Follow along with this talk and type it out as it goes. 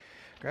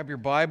Grab your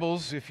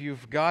Bibles if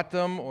you've got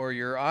them, or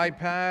your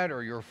iPad,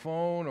 or your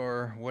phone,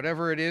 or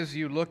whatever it is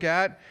you look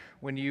at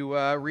when you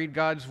read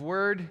God's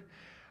Word.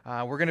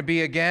 We're going to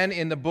be again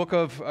in the book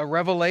of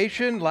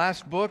Revelation,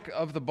 last book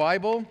of the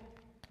Bible.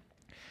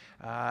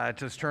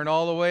 Just turn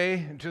all the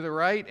way to the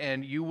right,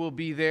 and you will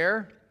be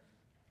there.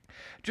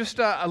 Just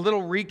a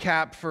little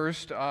recap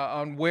first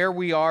on where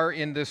we are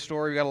in this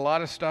story. We've got a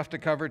lot of stuff to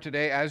cover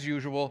today, as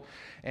usual,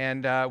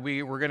 and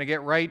we're going to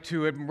get right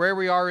to it. Where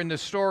we are in the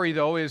story,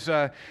 though, is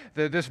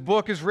this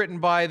book is written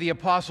by the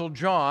Apostle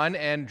John,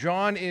 and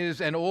John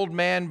is an old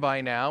man by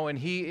now, and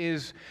he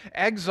is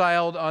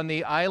exiled on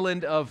the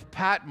island of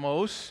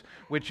Patmos,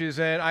 which is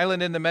an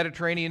island in the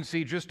Mediterranean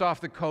Sea just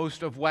off the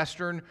coast of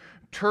western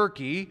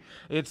Turkey.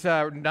 It's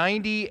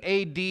 90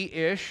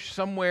 AD-ish,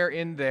 somewhere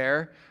in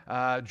there.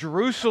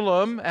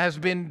 Jerusalem has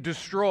been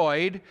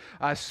destroyed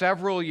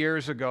several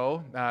years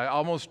ago,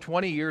 almost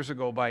 20 years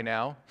ago by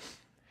now.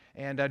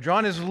 And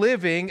John is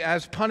living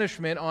as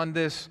punishment on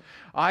this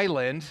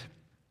island.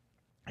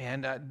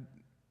 And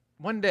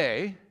one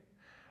day,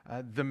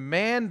 the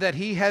man that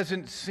he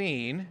hasn't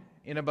seen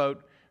in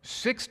about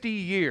 60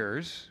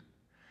 years,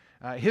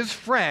 his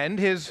friend,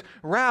 his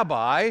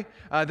rabbi,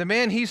 the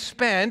man he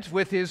spent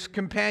with his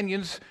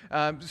companions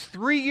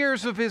 3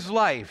 years of his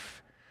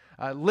life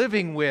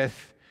living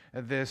with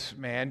this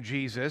man,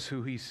 Jesus,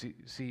 who he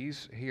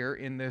sees here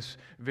in this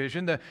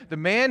vision. The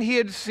man he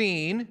had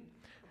seen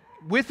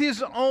with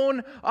his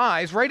own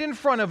eyes, right in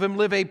front of him,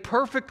 live a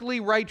perfectly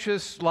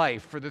righteous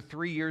life for the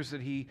 3 years that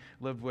he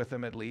lived with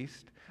him at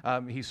least.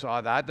 He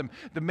saw that.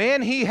 The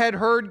man he had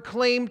heard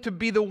claimed to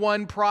be the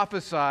one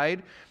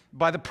prophesied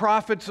by the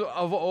prophets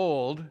of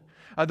old,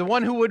 the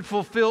one who would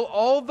fulfill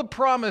all the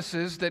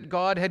promises that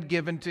God had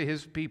given to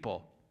his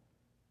people.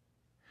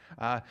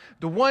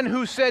 The one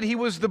who said he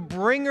was the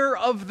bringer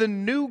of the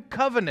new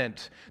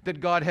covenant that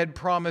God had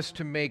promised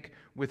to make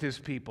with his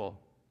people.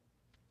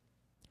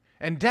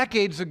 And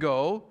decades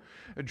ago,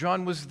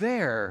 John was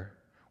there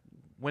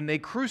when they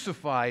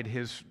crucified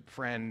his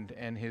friend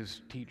and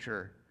his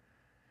teacher.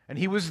 And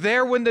he was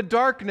there when the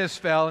darkness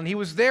fell, and he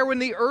was there when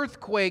the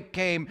earthquake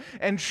came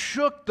and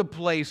shook the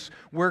place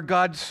where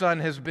God's Son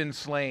has been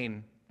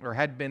slain, or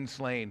had been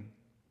slain.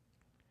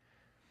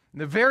 In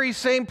the very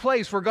same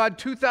place where God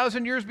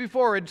 2,000 years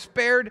before had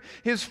spared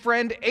his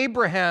friend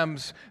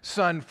Abraham's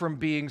son from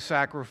being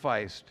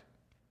sacrificed.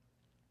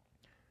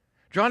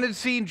 John had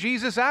seen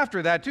Jesus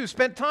after that too,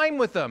 spent time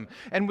with them,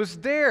 and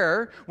was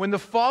there when the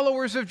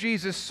followers of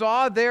Jesus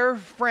saw their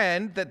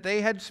friend that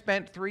they had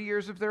spent 3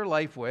 years of their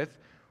life with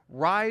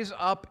rise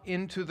up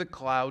into the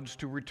clouds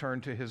to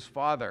return to his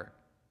Father.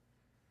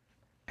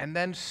 And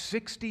then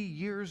 60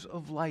 years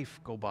of life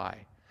go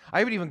by. I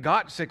haven't even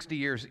got 60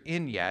 years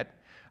in yet.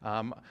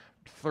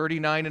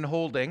 39 and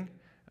holding,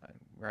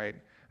 right?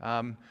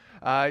 That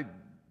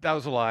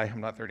was a lie. I'm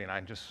not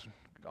 39, just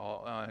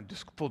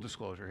full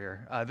disclosure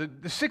here.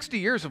 The 60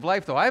 years of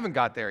life, though, I haven't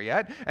got there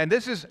yet. And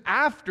this is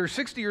after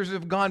 60 years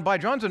have gone by.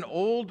 John's an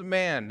old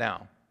man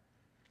now.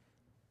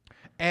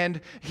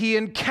 And he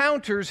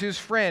encounters his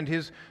friend,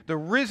 the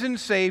risen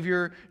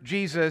Savior,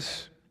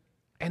 Jesus.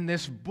 And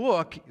this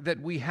book that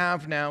we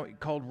have now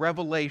called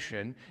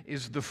Revelation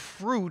is the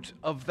fruit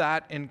of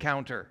that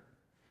encounter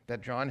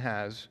that John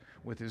has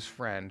with his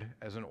friend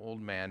as an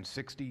old man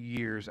 60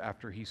 years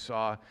after he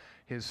saw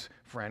his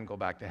friend go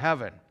back to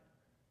heaven.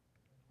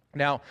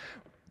 Now,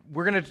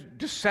 we're going to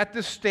just set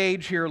the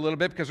stage here a little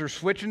bit because we're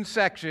switching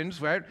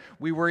sections, right?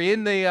 We were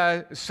in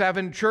the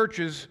 7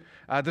 churches,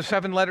 the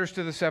 7 letters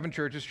to the 7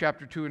 churches,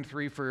 chapter 2 and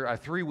 3 for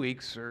 3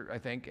 weeks, I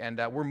think, and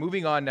we're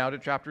moving on now to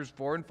chapters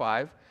 4 and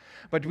 5.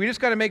 But we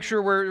just got to make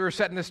sure we're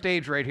setting the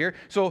stage right here.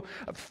 So,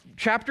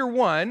 chapter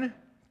 1,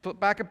 flip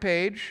back a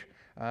page.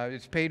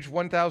 It's page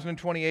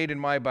 1028 in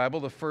my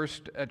Bible, the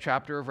first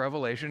chapter of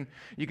Revelation.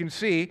 You can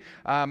see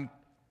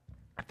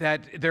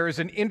that there is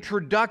an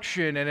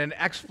introduction and an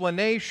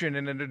explanation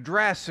and an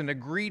address and a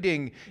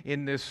greeting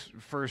in this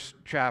first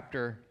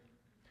chapter.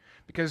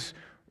 Because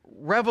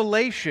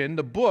Revelation,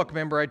 the book,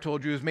 remember I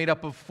told you, is made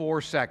up of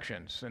 4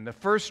 sections. And the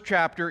first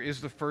chapter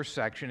is the first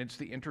section. It's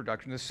the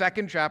introduction. The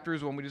second chapter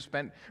is one we just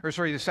spent,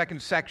 the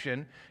second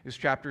section is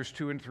chapters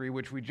 2 and 3,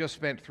 which we just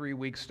spent 3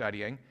 weeks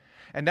studying.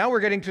 And now we're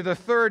getting to the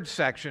third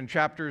section,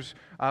 chapters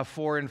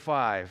 4 and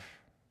 5.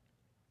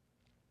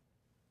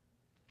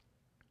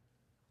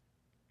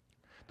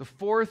 The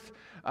fourth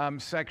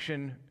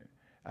section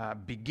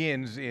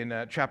begins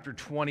in chapter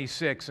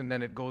 26, and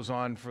then it goes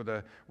on for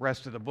the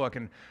rest of the book.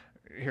 And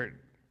here,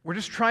 we're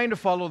just trying to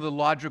follow the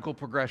logical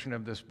progression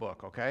of this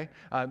book, okay?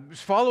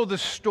 Just follow the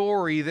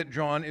story that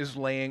John is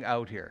laying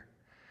out here.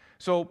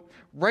 So,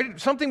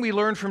 something we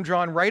learned from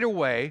John right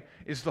away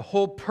is the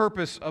whole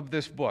purpose of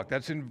this book.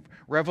 That's in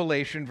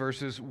Revelation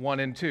verses 1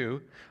 and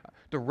 2.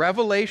 The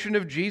revelation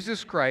of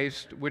Jesus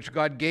Christ, which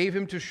God gave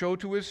him to show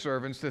to his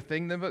servants the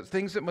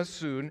things that must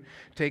soon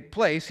take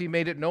place. He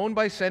made it known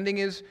by sending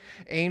his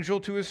angel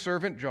to his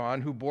servant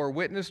John, who bore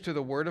witness to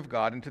the word of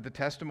God and to the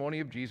testimony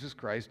of Jesus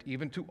Christ,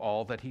 even to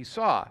all that he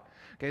saw.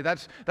 Okay,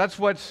 that's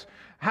what's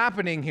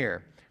happening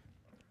here.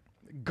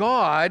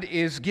 God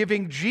is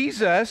giving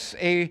Jesus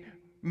a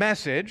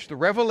message, the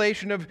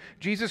revelation of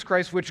Jesus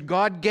Christ, which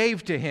God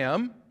gave to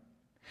him.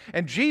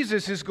 And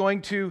Jesus is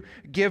going to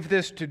give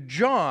this to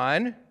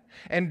John,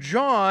 and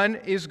John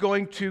is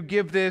going to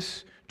give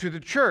this to the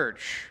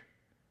church.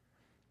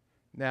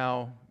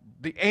 Now,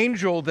 the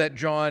angel that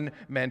John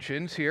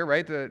mentions here,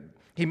 right?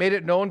 He made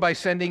it known by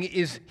sending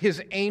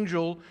his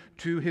angel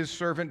to his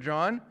servant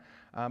John.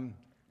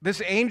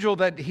 This angel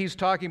that he's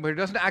talking about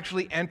doesn't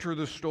actually enter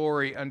the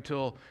story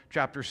until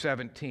chapter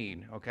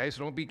 17, okay?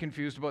 So don't be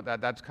confused about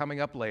that. That's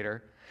coming up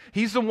later.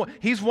 He's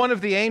one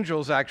of the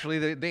angels,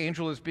 actually. The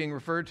angel is being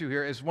referred to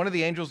here as one of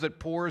the angels that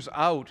pours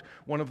out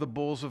one of the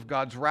bowls of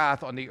God's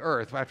wrath on the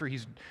earth. After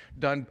he's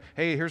done,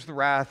 hey, here's the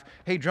wrath.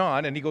 Hey,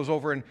 John. And he goes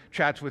over and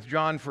chats with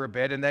John for a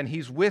bit. And then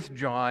he's with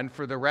John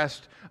for the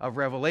rest of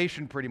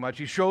Revelation, pretty much.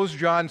 He shows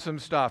John some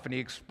stuff, and he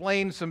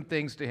explains some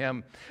things to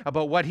him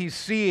about what he's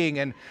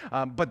seeing.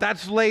 But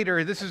that's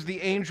later. This is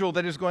the angel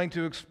that is going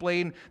to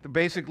explain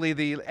basically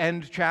the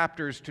end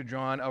chapters to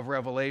John of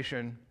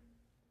Revelation.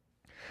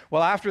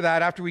 Well, after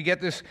that, after we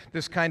get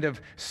this kind of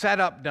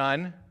setup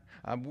done,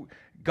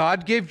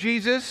 God gave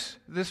Jesus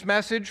this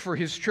message for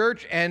his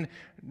church, and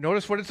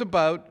notice what it's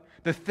about,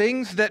 the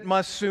things that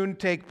must soon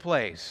take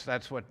place.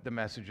 That's what the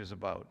message is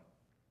about.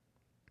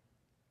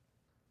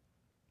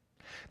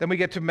 Then we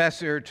get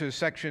to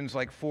sections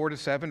like 4 to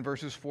 7,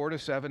 verses 4 to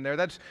 7 there.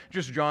 That's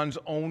just John's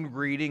own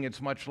greeting.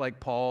 It's much like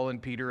Paul and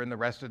Peter and the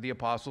rest of the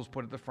apostles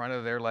put at the front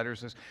of their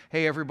letters. Says,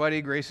 hey,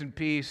 everybody, grace and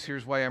peace.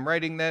 Here's why I'm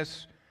writing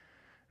this.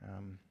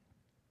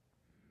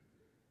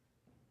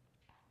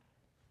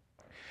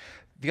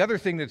 The other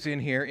thing that's in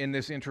here in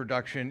this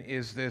introduction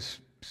is this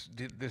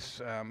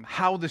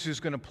how this is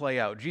going to play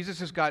out. Jesus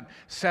has got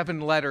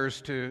 7 letters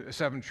to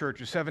 7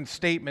 churches, 7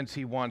 statements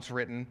he wants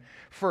written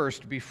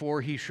first before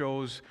he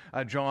shows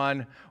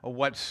John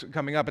what's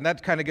coming up. And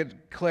that kind of gets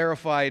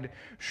clarified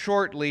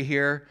shortly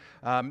here.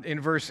 In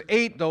verse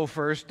 8, though,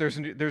 first, there's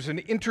an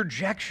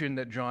interjection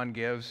that John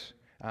gives.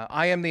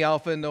 I am the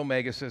Alpha and the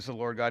Omega, says the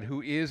Lord God,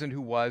 who is and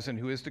who was and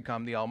who is to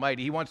come, the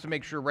Almighty. He wants to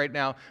make sure right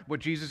now what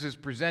Jesus is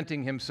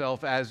presenting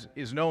himself as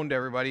is known to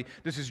everybody.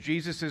 This is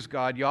Jesus as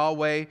God,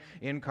 Yahweh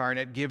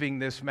incarnate, giving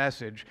this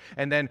message.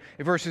 And then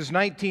in verses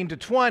 19 to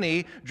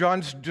 20,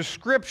 John's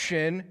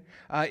description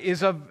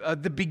is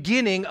of the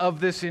beginning of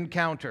this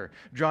encounter.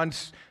 John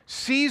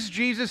sees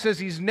Jesus as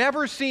he's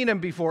never seen him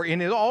before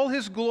in all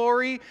his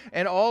glory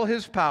and all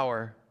his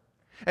power.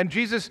 And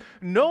John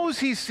knows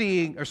he's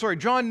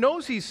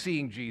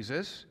seeing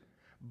Jesus,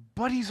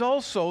 but he's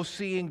also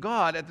seeing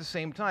God at the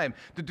same time.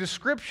 The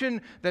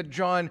description that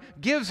John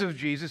gives of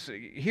Jesus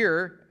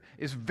here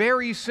is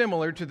very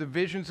similar to the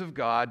visions of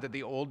God that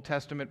the Old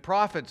Testament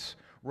prophets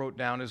wrote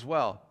down as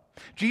well.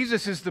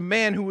 Jesus is the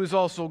man who is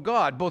also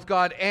God, both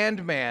God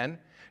and man,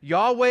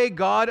 Yahweh,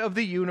 God of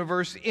the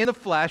universe in the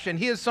flesh, and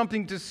he has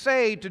something to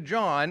say to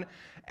John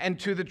and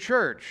to the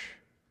church.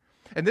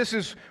 And this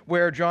is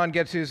where John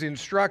gets his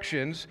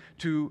instructions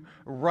to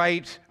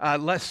write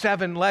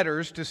 7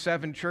 letters to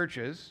 7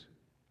 churches.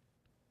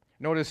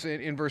 Notice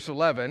in verse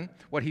 11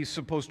 what he's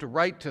supposed to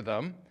write to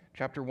them.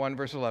 Chapter 1,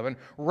 verse 11.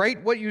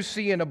 Write what you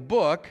see in a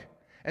book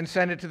and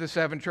send it to the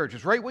 7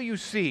 churches. Write what you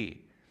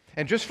see.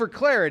 And just for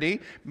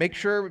clarity, make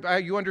sure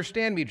you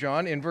understand me,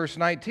 John. In verse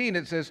 19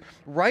 it says,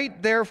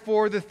 write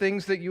therefore the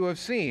things that you have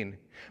seen,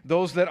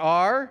 those that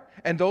are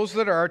and those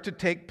that are to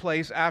take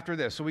place after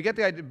this. So we get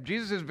the idea.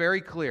 Jesus is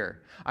very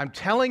clear. I'm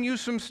telling you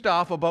some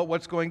stuff about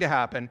what's going to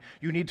happen.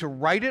 You need to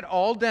write it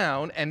all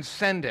down and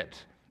send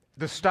it.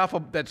 The stuff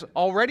that's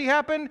already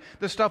happened,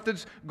 the stuff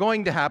that's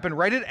going to happen.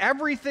 Write it,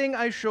 everything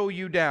I show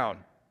you down.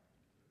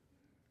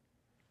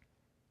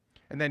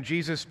 And then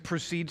Jesus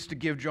proceeds to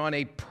give John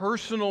a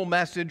personal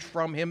message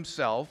from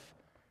himself,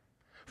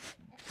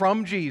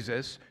 from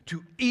Jesus,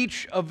 to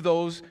each of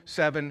those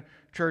 7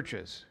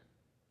 churches.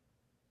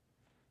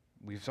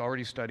 We've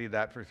already studied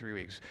that for 3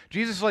 weeks.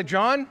 Jesus is like,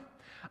 John,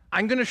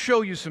 I'm going to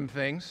show you some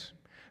things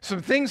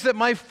that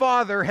my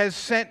Father has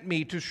sent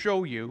me to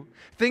show you,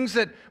 things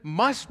that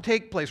must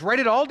take place. Write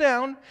it all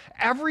down.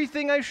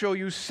 Everything I show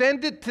you,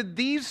 send it to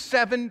these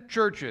 7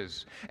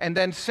 churches, and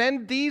then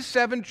send these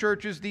 7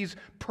 churches these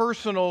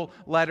personal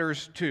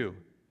letters too.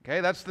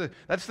 Okay, that's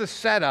the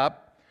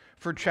setup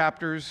for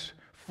chapters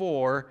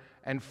 4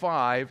 and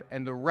 5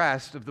 and the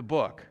rest of the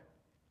book.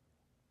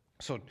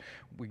 So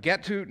we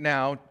get to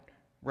now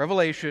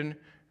Revelation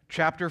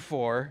chapter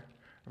 4,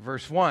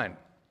 verse 1.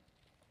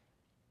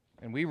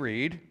 And we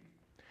read,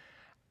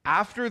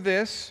 after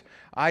this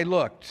I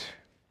looked,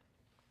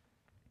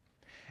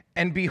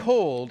 and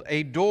behold,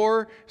 a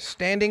door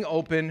standing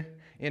open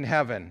in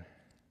heaven.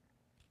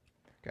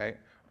 Okay.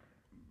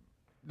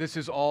 This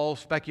is all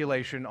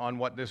speculation on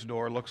what this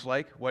door looks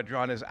like, what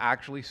John is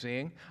actually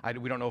seeing.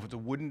 We don't know if it's a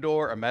wooden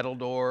door, a metal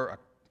door,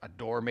 a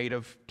door made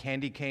of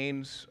candy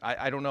canes.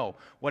 I don't know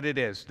what it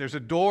is. There's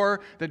a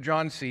door that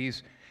John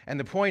sees, and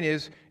the point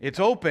is, it's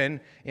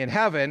open in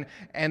heaven,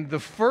 and the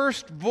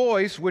first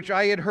voice which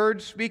I had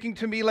heard speaking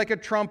to me like a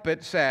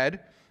trumpet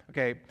said,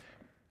 okay,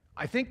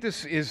 I think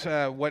this is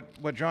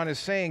what John is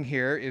saying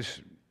here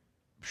is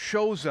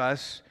shows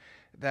us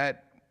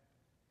that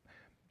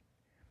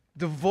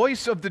the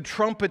voice of the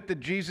trumpet that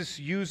Jesus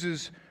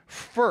uses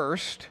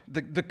first,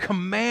 the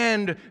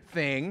command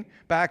thing,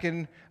 back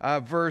in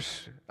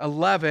verse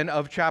 11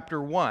 of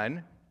chapter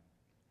 1,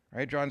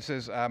 right? John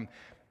says,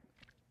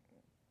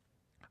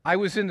 I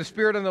was in the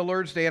Spirit on the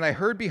Lord's day, and I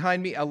heard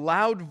behind me a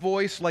loud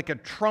voice like a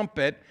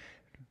trumpet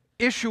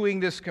issuing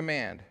this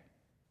command.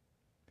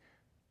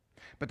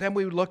 But then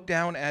we look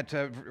down at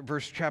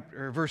verse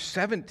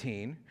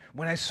 17.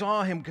 When I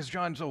saw him, because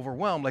John's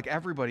overwhelmed, like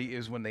everybody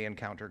is when they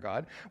encounter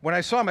God. When I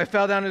saw him, I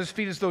fell down at his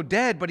feet as though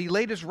dead, but he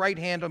laid his right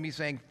hand on me,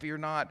 saying, fear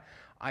not,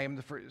 I am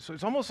the first. So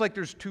it's almost like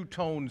there's two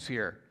tones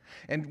here.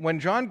 And when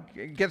John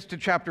gets to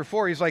chapter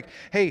 4, he's like,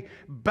 hey,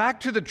 back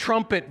to the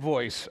trumpet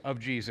voice of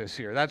Jesus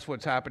here. That's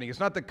what's happening. It's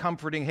not the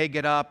comforting, hey,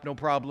 get up, no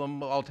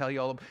problem, I'll tell you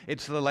all.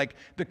 It's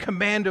the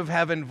command of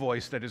heaven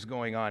voice that is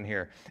going on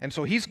here. And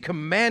so he's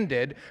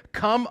commanded,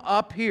 come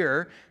up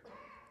here.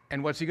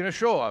 And what's he going to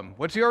show him?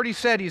 What's he already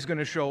said he's going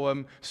to show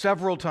him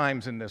several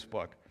times in this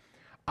book?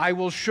 I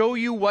will show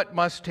you what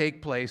must take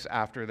place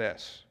after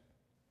this.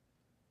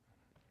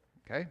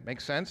 Okay,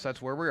 makes sense. That's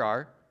where we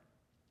are.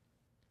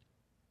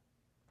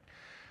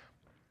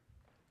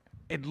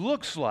 It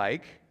looks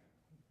like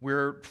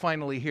we're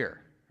finally here,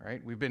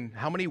 right? We've been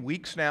how many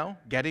weeks now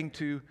getting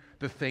to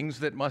the things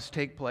that must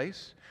take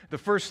place? The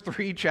first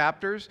 3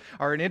 chapters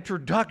are an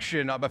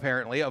introduction,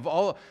 apparently, of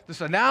all this.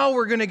 So now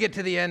we're going to get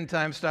to the end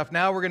time stuff.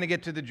 Now we're going to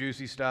get to the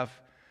juicy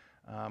stuff.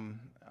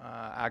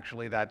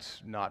 Actually,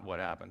 that's not what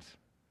happens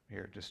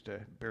here. Just to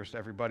burst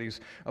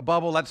everybody's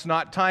bubble, that's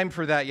not time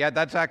for that yet.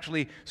 That's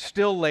actually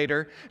still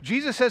later.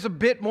 Jesus has a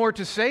bit more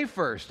to say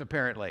first,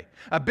 apparently.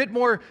 A bit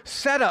more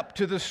setup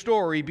to the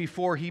story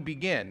before he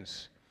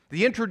begins.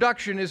 The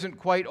introduction isn't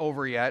quite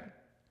over yet.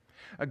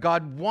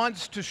 God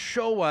wants to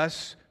show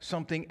us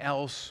something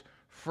else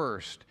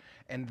first.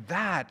 And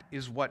that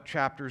is what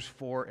chapters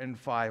 4 and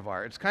 5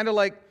 are. It's kind of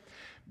like,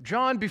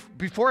 John,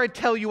 before I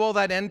tell you all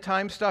that end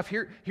time stuff,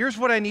 here's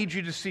what I need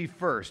you to see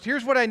first.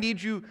 Here's what I need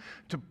you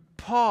to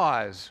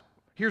pause.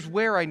 Here's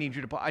where I need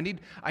you to pause.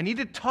 I need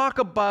to talk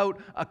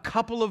about a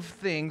couple of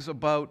things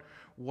about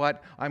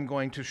what I'm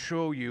going to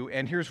show you.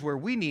 And here's where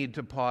we need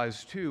to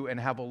pause too and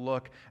have a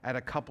look at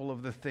a couple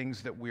of the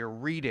things that we're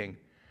reading.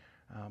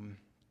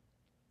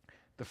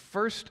 The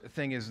first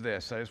thing is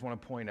this, I just want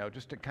to point out,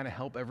 just to kind of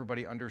help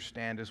everybody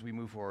understand as we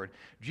move forward.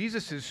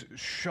 Jesus is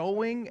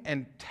showing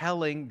and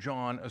telling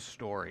John a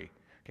story.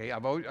 Okay,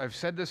 I've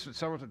said this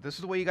several times. This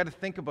is the way you got to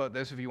think about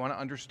this if you want to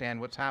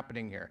understand what's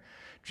happening here.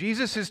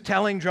 Jesus is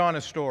telling John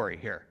a story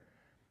here.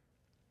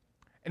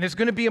 And it's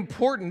going to be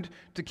important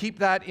to keep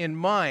that in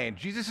mind.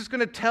 Jesus is going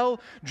to tell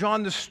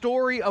John the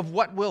story of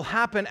what will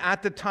happen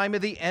at the time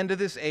of the end of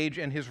this age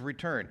and his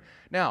return.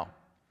 Now,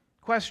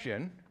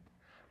 question,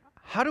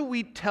 how do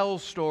we tell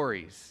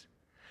stories?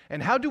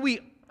 And how do we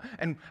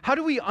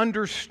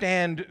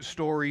understand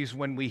stories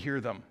when we hear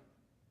them?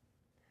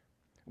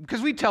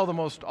 Because we tell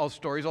all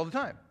stories all the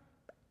time.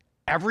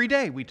 Every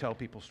day we tell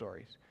people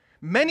stories.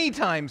 Many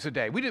times a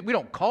day. We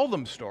don't call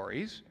them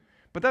stories,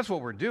 but that's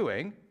what we're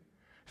doing.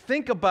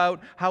 Think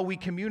about how we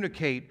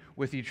communicate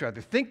with each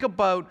other. Think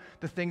about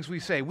the things we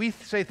say. We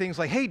say things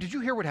like, hey, did you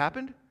hear what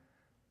happened?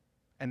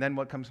 And then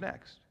what comes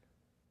next?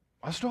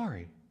 A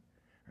story,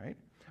 right?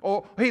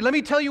 Or, hey, let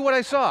me tell you what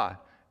I saw.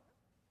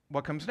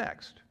 What comes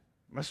next?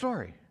 A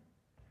story.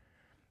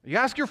 You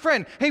ask your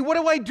friend, hey, what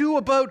do I do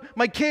about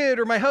my kid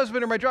or my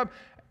husband or my job?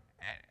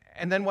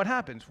 And then what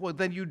happens? Well,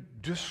 then you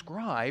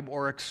describe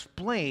or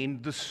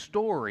explain the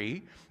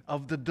story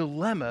of the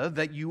dilemma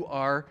that you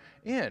are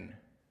in.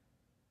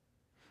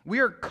 We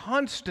are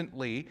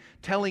constantly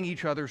telling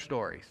each other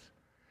stories.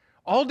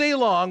 All day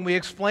long, we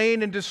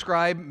explain and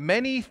describe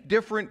many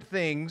different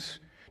things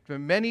to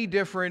many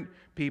different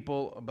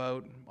people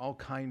about all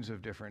kinds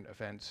of different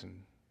events.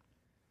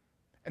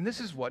 And this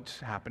is what's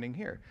happening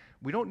here.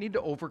 We don't need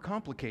to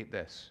overcomplicate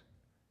this.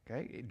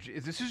 Okay?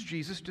 This is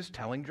Jesus just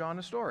telling John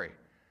a story.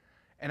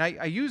 And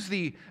I used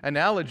the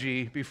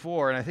analogy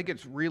before, and I think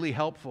it's really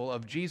helpful,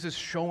 of Jesus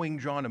showing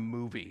John a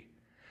movie.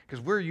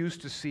 Because we're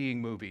used to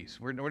seeing movies.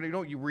 We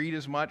don't read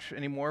as much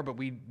anymore, but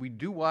we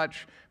do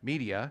watch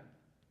media.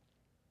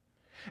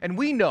 And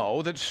we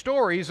know that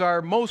stories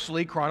are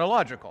mostly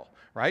chronological,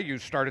 right? You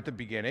start at the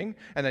beginning,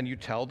 and then you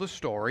tell the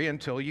story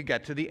until you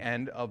get to the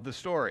end of the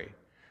story.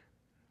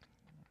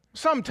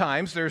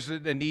 Sometimes there's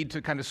a need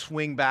to kind of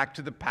swing back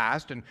to the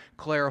past and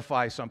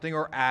clarify something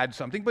or add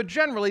something, but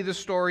generally the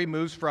story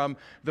moves from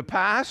the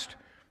past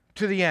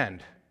to the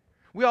end.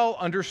 We all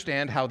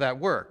understand how that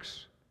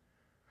works.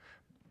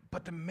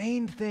 But the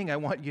main thing I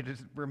want you to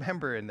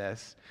remember in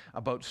this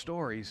about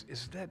stories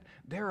is that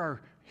there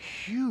are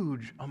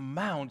huge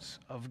amounts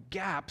of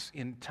gaps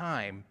in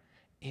time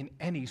in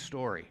any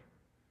story.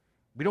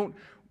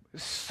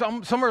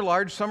 Some are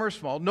large, some are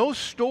small. No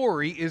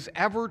story is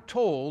ever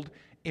told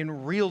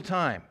in real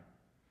time.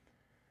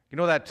 You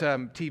know that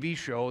TV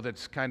show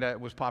that's kind of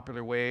was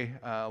popular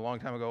a long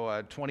time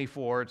ago,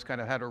 24. It's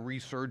kind of had a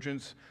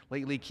resurgence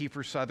lately.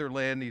 Kiefer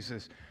Sutherland, he's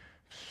this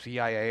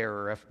CIA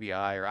or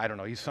FBI or I don't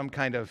know. He's some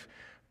kind of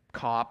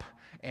cop,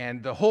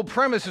 and the whole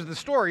premise of the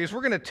story is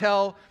we're going to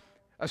tell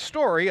a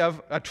story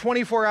of a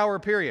 24-hour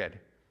period.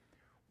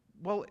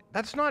 Well,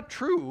 that's not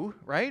true,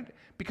 right?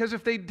 Because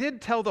if they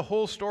did tell the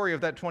whole story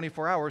of that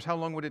 24 hours, how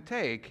long would it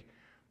take?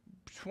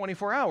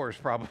 24 hours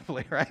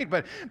probably, right?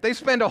 But they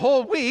spend a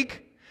whole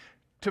week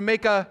to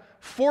make a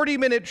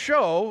 40-minute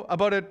show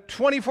about a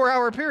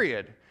 24-hour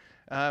period.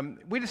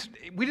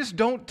 We just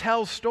don't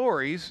tell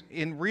stories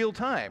in real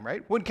time,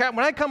 right? When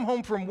I come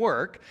home from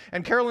work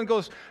and Carolyn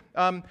goes,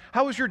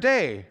 how was your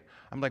day?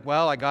 I'm like,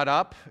 well, I got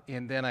up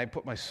and then I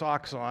put my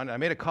socks on. I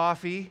made a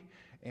coffee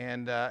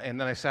and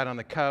then I sat on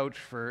the couch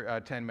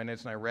for 10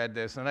 minutes and I read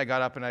this. And then I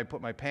got up and I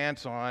put my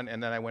pants on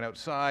and then I went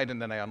outside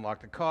and then I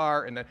unlocked the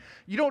car. And then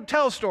you don't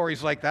tell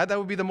stories like that. That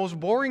would be the most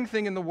boring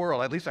thing in the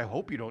world. At least I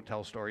hope you don't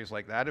tell stories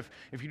like that.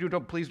 If you do,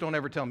 please don't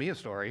ever tell me a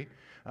story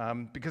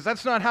because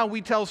that's not how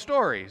we tell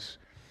stories.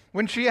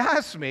 When she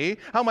asks me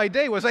how my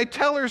day was, I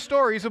tell her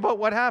stories about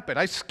what happened.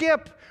 I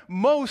skip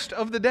most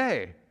of the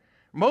day,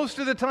 most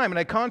of the time, and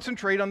I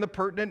concentrate on the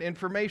pertinent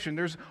information.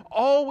 There's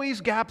always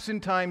gaps in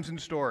times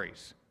and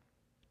stories.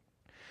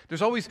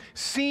 There's always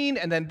scene,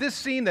 and then this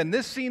scene, then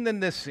this scene, then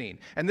this scene.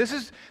 And this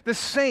is the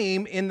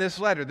same in this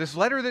letter. This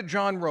letter that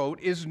John wrote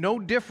is no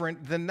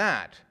different than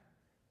that.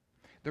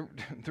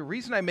 The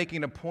reason I'm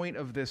making a point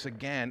of this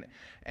again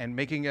and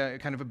making a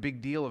kind of a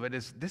big deal of it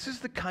is this is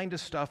the kind of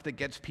stuff that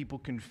gets people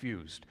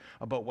confused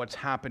about what's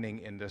happening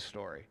in this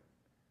story.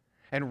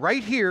 And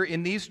right here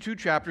in these two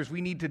chapters,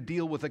 we need to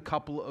deal with a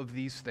couple of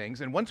these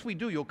things. And once we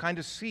do, you'll kind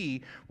of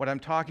see what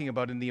I'm talking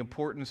about and the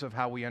importance of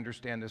how we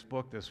understand this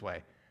book this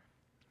way.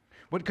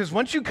 Because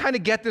once you kind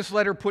of get this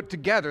letter put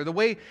together,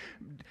 once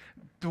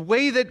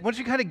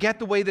you kind of get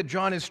the way that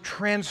John is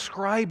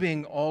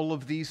transcribing all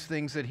of these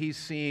things that he's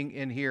seeing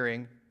and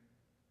hearing,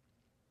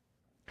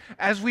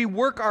 as we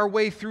work our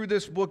way through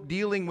this book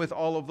dealing with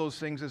all of those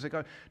things as it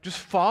goes, just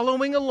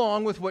following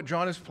along with what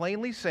John is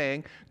plainly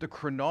saying, the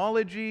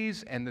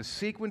chronologies and the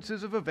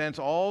sequences of events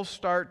all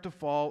start to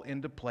fall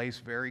into place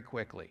very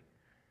quickly.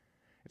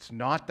 It's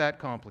not that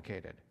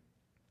complicated.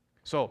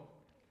 So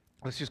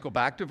let's just go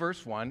back to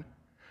verse 1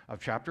 of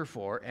chapter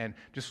 4 and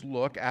just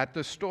look at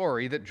the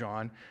story that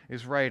John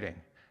is writing.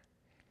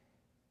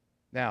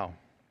 Now,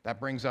 that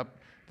brings up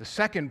the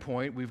second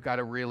point we've got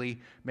to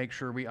really make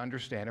sure we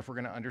understand if we're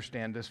going to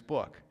understand this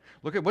book.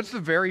 Look at what's the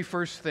very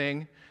first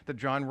thing that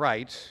John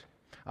writes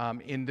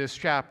in this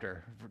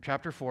chapter.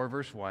 Chapter 4,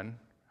 verse 1.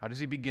 How does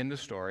he begin the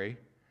story?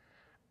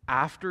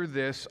 After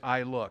this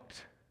I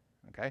looked.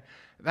 Okay?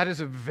 That is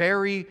a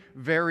very,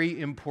 very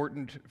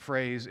important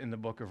phrase in the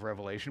book of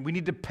Revelation. We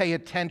need to pay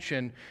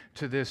attention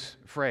to this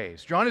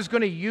phrase. John is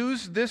going to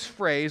use this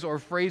phrase or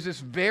phrases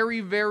very,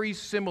 very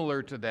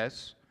similar to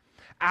this.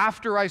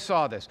 After I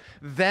saw this,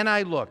 then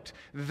I looked,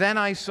 then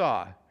I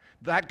saw.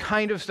 That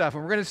kind of stuff.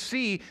 And we're going to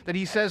see that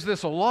he says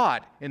this a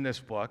lot in this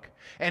book.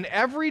 And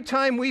every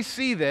time we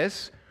see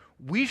this,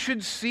 we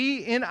should see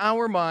in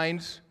our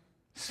minds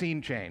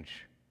scene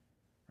change.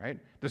 Right?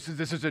 This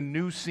is a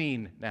new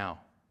scene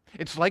now.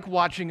 It's like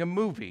watching a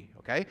movie,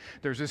 okay?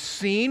 There's a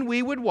scene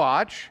we would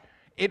watch,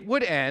 it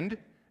would end,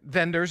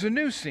 then there's a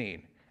new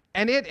scene,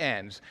 and it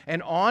ends,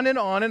 and on and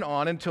on and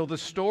on until the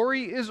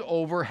story is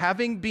over,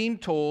 having been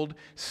told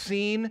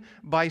scene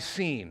by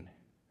scene.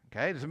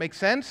 Okay, does it make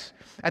sense?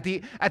 At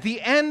the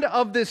end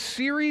of this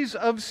series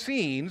of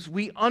scenes,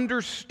 we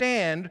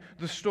understand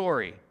the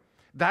story.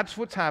 That's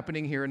what's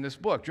happening here in this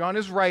book. John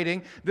is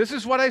writing, this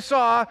is what I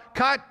saw,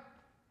 cut.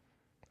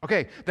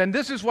 Okay, then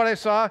this is what I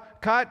saw,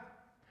 cut.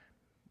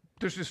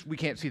 We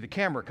can't see the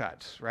camera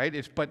cuts,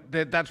 right? But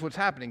that's what's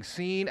happening,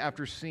 scene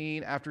after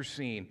scene after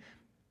scene.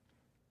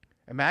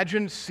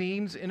 Imagine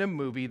scenes in a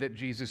movie that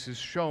Jesus is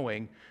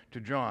showing to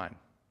John.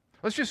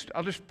 I'll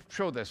just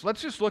show this.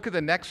 Let's just look at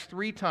the next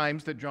 3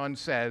 times that John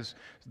says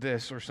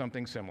this or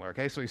something similar,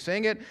 okay? So he's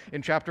saying it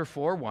in chapter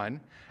 4:1.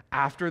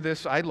 After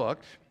this I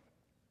looked.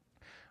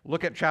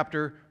 Look at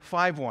chapter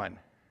 5:1.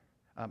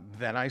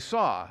 Then I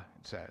saw,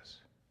 it says.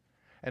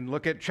 And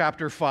look at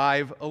chapter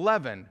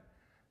 5:11.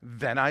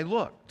 Then I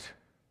looked.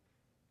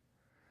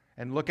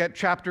 And look at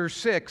chapter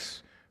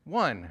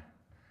 6:1.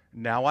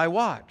 Now I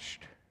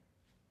watched.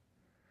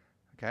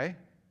 Okay?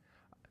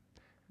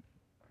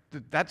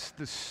 That's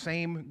the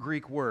same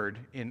Greek word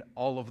in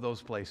all of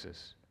those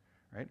places.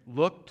 Right?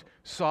 Looked,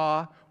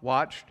 saw,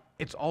 watched.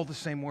 It's all the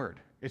same word.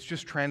 It's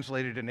just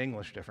translated in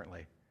English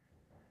differently.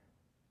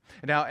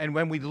 Now, and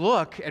when we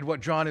look at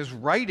what John is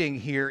writing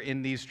here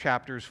in these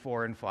chapters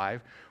 4 and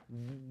 5,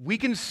 we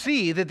can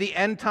see that the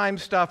end time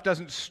stuff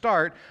doesn't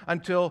start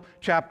until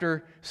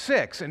chapter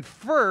 6. And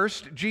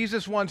first,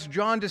 Jesus wants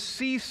John to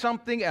see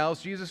something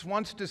else. Jesus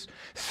wants to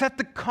set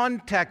the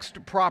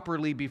context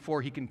properly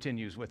before he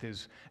continues with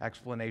his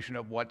explanation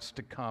of what's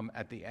to come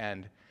at the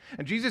end.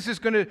 And Jesus is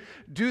going to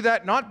do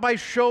that not by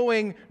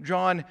showing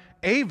John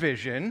a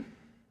vision,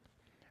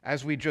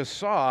 as we just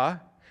saw.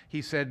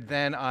 He said,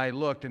 then I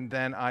looked, and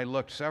then I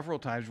looked several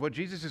times. What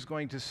Jesus is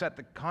going to set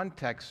the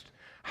context,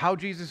 how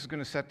Jesus is going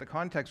to set the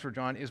context for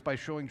John is by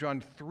showing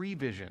John 3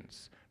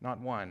 visions, not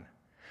 1.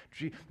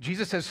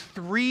 Jesus has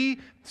 3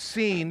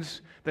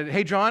 scenes that,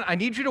 hey, John, I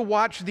need you to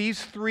watch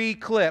these 3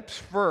 clips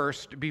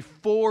first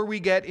before we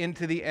get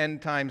into the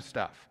end time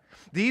stuff.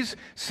 These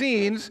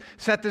scenes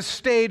set the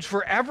stage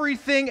for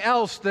everything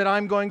else that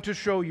I'm going to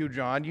show you,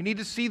 John. You need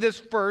to see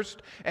this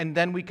first, and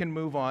then we can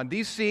move on.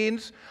 These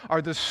scenes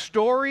are the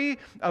story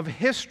of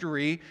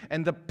history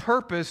and the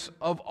purpose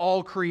of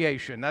all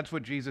creation. That's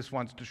what Jesus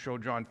wants to show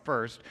John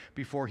first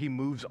before he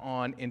moves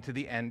on into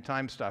the end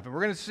time stuff. And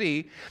we're going to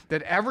see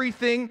that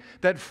everything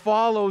that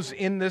follows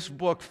in this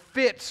book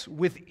fits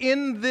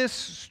within this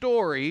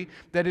story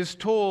that is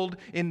told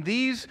in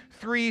these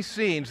 3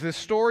 scenes. The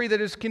story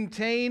that is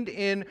contained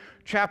in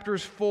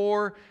chapters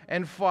 4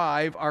 and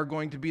 5 are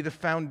going to be the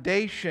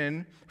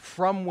foundation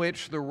from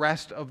which the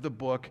rest of the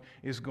book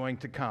is going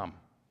to come.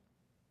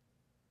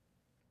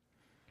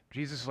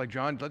 Jesus is like,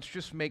 John, let's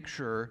just make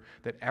sure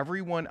that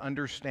everyone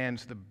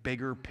understands the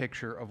bigger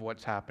picture of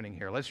what's happening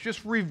here. Let's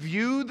just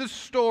review the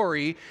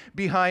story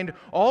behind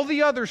all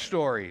the other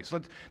stories.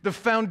 The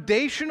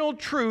foundational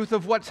truth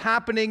of what's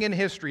happening in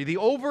history, the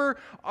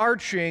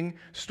overarching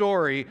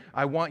story,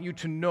 I want you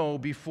to know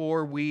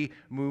before we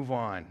move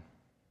on.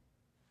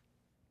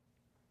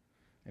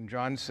 And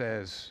John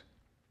says,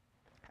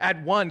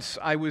 "At once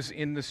I was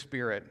in the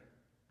Spirit.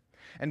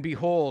 And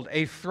behold,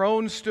 a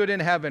throne stood in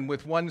heaven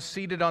with one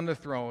seated on the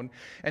throne.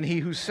 And he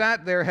who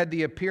sat there had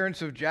the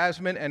appearance of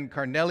jasmine and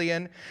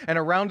carnelian. And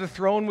around the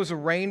throne was a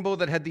rainbow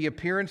that had the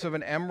appearance of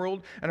an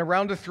emerald. And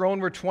around the throne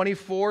were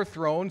 24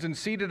 thrones. And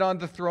seated on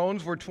the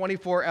thrones were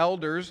 24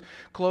 elders,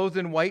 clothed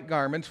in white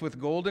garments with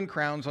golden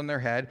crowns on their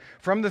head.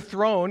 From the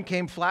throne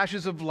came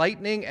flashes of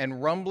lightning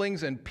and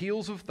rumblings and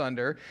peals of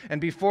thunder. And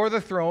before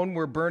the throne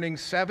were burning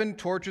 7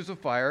 torches of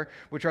fire,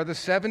 which are the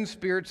 7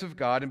 spirits of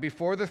God. And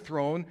before the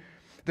throne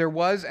there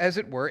was, as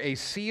it were, a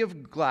sea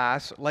of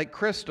glass like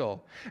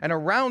crystal. And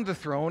around the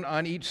throne,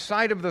 on each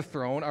side of the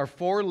throne, are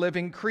 4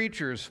 living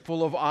creatures,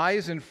 full of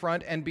eyes in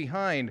front and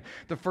behind.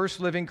 The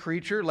first living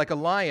creature like a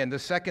lion, the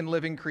second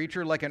living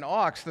creature like an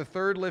ox, the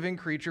third living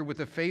creature with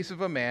the face of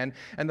a man,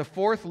 and the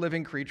fourth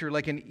living creature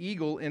like an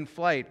eagle in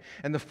flight.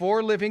 And the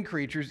 4 living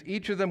creatures,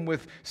 each of them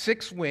with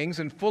 6 wings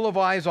and full of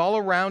eyes all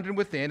around and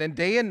within, and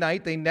day and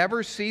night they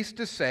never cease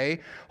to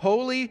say,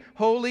 Holy,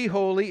 holy,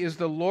 holy is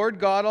the Lord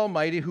God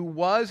Almighty, who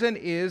was and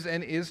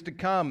is to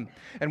come.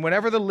 And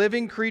whenever the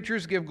living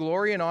creatures give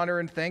glory and honor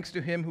and thanks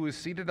to him who is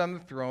seated on the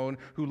throne,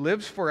 who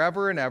lives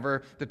forever and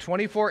ever, the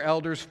 24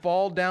 elders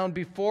fall down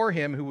before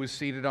him who is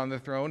seated on the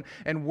throne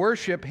and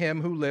worship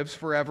him who lives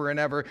forever and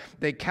ever.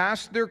 They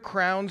cast their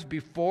crowns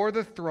before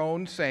the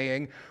throne,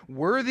 saying,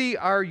 Worthy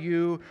are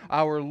you,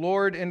 our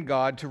Lord and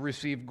God, to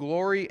receive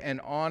glory and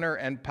honor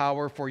and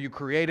power, for you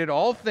created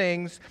all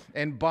things,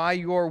 and by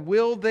your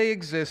will they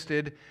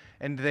existed,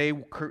 and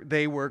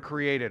they were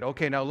created.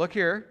 Okay, now look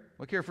here.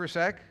 Look here for a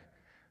sec.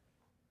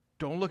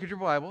 Don't look at your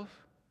Bibles,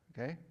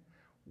 okay?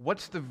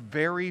 What's the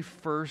very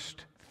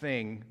first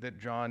thing that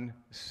John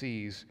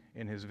sees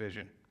in his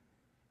vision?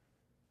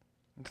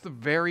 What's the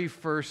very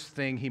first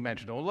thing he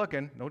mentioned? No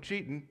looking, no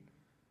cheating.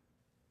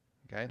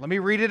 Okay, let me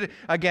read it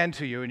again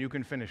to you and you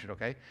can finish it,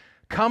 okay?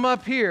 Come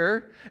up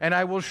here and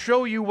I will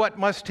show you what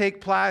must take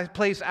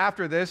place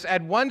after this.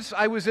 At once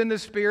I was in the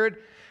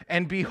Spirit,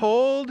 and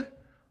behold,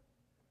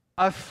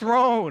 a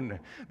throne.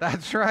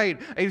 That's right.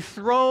 A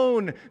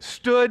throne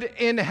stood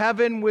in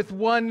heaven with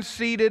one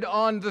seated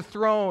on the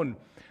throne.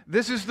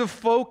 This is the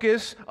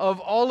focus of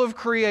all of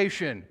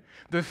creation,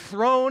 the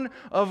throne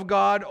of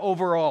God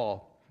over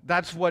all.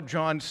 That's what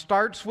John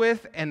starts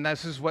with, and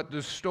this is what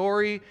the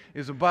story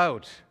is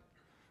about.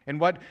 And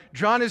what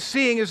John is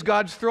seeing is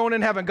God's throne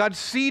in heaven. God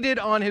seated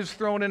on his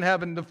throne in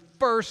heaven, the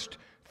first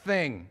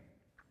thing.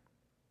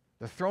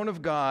 The throne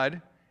of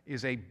God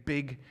is a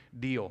big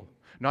deal.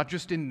 Not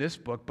just in this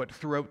book, but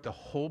throughout the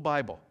whole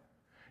Bible.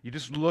 You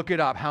just look it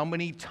up, how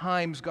many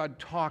times God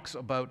talks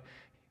about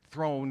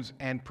thrones,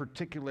 and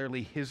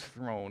particularly his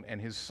throne and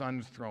his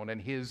son's throne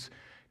and his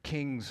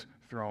king's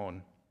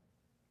throne.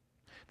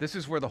 This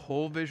is where the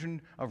whole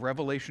vision of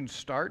Revelation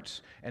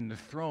starts, and the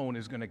throne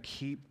is going to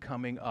keep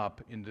coming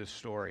up in this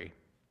story.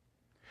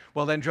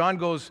 Well, then John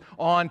goes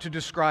on to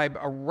describe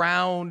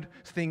around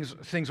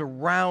things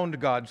around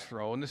God's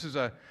throne. This is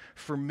a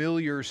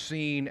familiar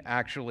scene,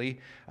 actually.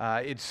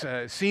 It's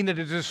a scene that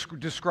is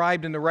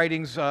described in the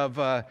writings of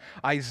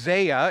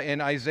Isaiah.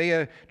 In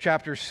Isaiah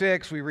chapter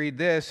 6, we read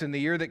this, In the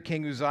year that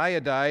King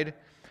Uzziah died,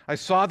 I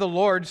saw the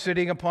Lord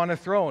sitting upon a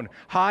throne,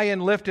 high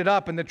and lifted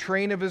up, and the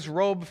train of his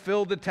robe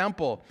filled the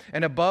temple.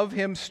 And above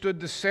him stood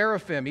the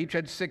seraphim. Each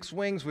had 6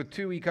 wings. With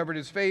 2 he covered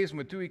his face, and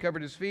with 2 he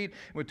covered his feet,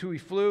 and with 2 he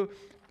flew.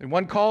 And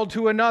one called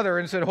to another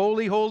and said,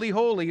 Holy, holy,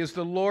 holy is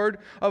the Lord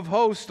of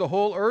hosts. The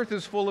whole earth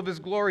is full of his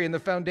glory. And the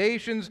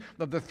foundations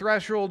of the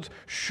thresholds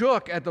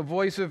shook at the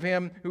voice of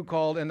him who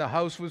called, and the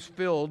house was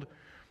filled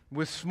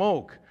with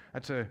smoke.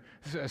 That's a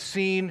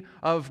scene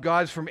of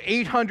God's from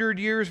 800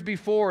 years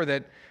before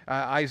that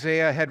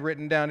Isaiah had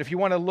written down. If you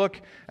want to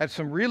look at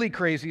some really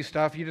crazy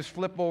stuff, you just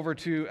flip over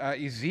to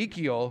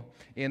Ezekiel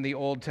in the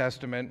Old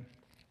Testament.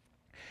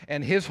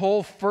 And his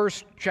whole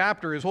first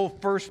chapter, his whole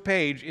first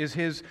page is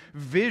his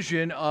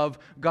vision of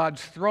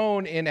God's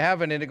throne in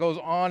heaven. And it goes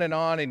on,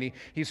 and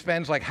he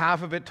spends like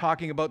half of it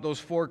talking about those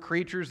four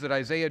creatures that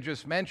Isaiah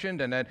just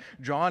mentioned and that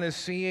John is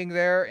seeing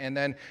there. And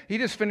then he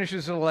just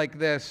finishes it like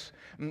this.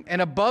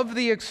 And above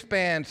the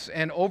expanse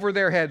and over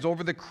their heads,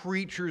 over the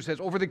creatures' heads,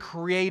 over the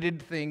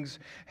created things'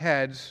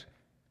 heads,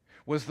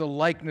 was the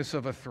likeness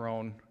of a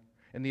throne,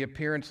 and the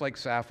appearance like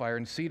sapphire,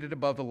 and seated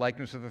above the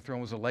likeness of the throne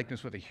was a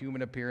likeness with a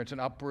human appearance, and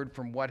upward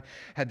from what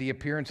had the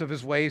appearance of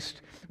his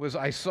waist was,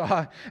 I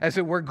saw, as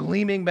it were,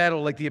 gleaming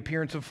metal, like the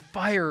appearance of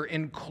fire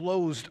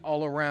enclosed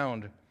all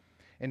around.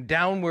 And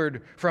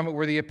downward from it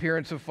were the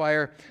appearance of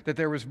fire, that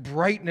there was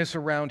brightness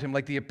around him,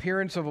 like the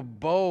appearance of a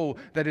bow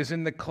that is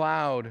in the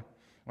cloud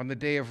on the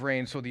day of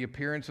rain. So the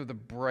appearance of the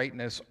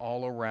brightness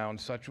all around,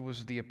 such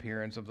was the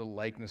appearance of the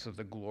likeness of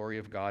the glory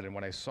of God. And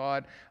when I saw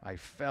it, I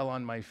fell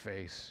on my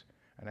face,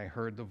 and I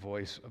heard the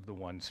voice of the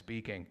one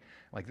speaking.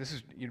 Like this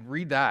is, you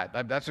read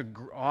that. That's an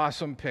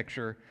awesome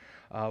picture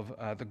of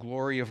the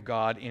glory of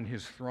God in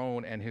his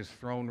throne and his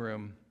throne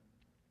room.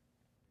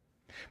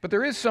 But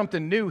there is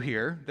something new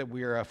here that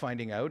we are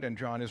finding out, and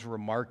John is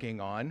remarking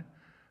on.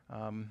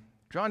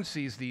 John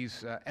sees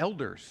these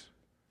elders.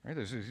 Right?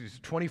 There's these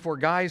 24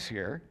 guys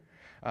here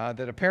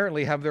that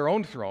apparently have their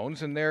own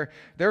thrones, and their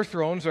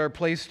thrones are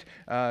placed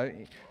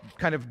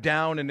kind of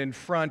down and in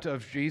front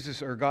of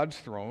Jesus or God's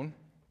throne.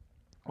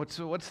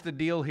 What's the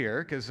deal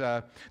here? Because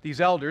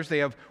these elders, they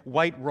have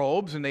white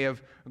robes and they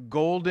have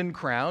golden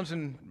crowns,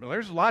 and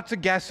there's lots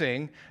of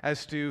guessing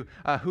as to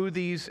who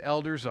these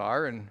elders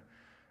are. And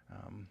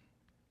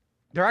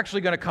they're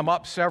actually going to come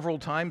up several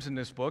times in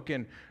this book.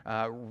 In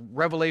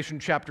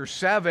Revelation chapter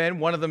 7,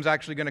 one of them is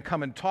actually going to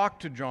come and talk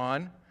to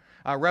John.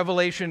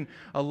 Revelation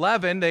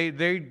 11,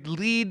 they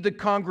lead the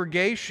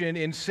congregation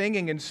in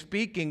singing and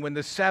speaking when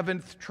the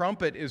seventh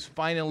trumpet is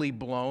finally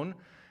blown,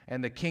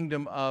 and the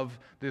kingdom of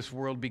this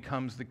world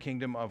becomes the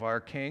kingdom of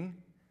our King.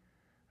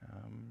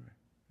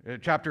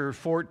 Chapter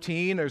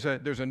 14,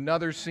 there's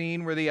another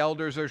scene where the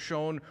elders are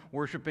shown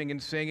worshiping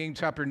and singing.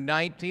 Chapter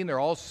 19, they're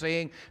all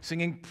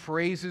singing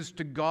praises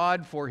to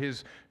God for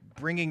his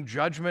bringing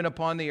judgment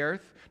upon the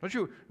earth. Don't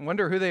you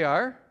wonder who they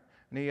are?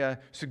 Any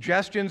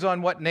suggestions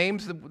on what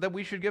names that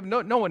we should give?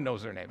 No one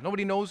knows their names.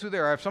 Nobody knows who they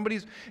are. If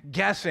somebody's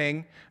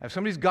guessing, if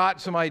somebody's got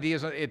some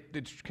ideas,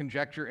 it's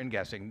conjecture and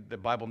guessing. The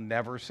Bible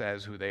never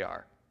says who they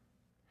are.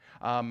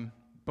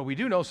 But we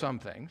do know some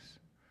things.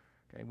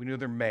 Okay? We know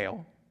they're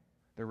male.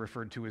 They're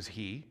referred to as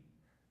he.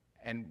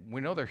 And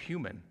we know they're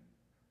human.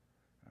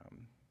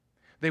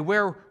 They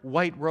wear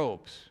white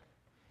robes.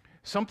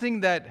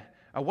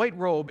 A white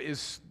robe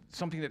is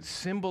something that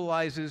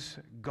symbolizes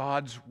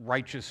God's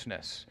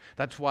righteousness.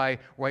 That's why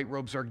white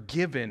robes are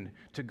given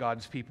to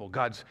God's people.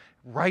 God's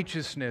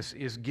righteousness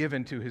is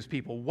given to his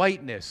people.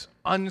 Whiteness,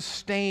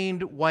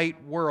 unstained white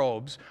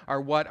robes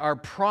are what are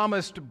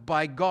promised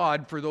by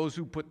God for those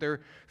who put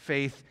their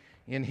faith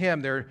in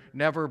him. They're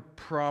never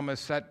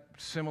promised, that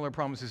similar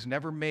promise is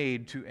never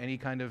made to any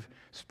kind of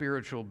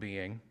spiritual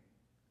being.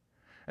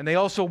 And they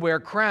also wear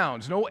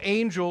crowns. No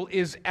angel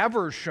is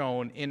ever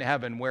shown in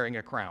heaven wearing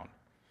a crown.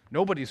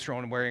 Nobody's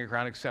shown wearing a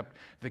crown except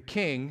the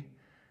king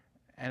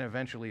and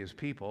eventually his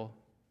people.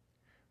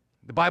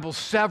 The Bible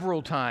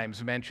several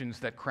times mentions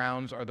that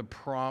crowns are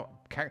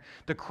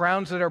the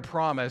crowns that are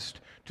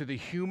promised to the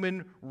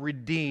human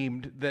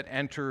redeemed that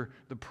enter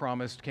the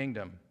promised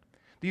kingdom.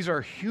 These are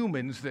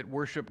humans that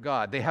worship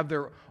God. They have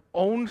their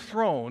own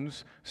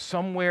thrones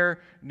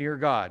somewhere near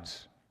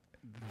God's.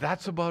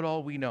 That's about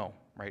all we know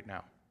right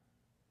now.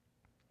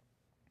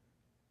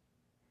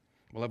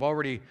 Well, I've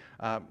already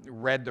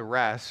read the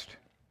rest.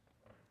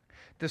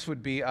 This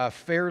would be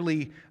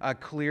fairly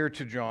clear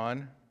to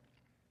John.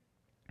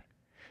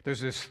 There's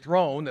this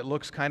throne that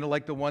looks kind of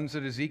like the ones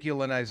that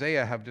Ezekiel and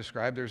Isaiah have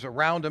described.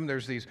 Around them,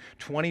 there's these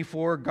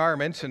 24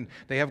 garments, and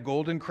they have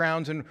golden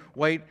crowns and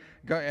white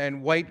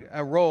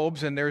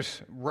robes, and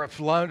there's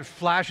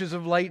flashes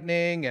of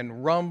lightning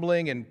and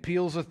rumbling and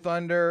peals of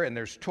thunder, and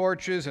there's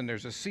torches, and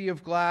there's a sea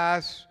of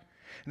glass.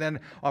 And then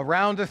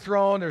around the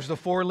throne, there's the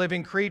four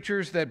living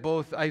creatures that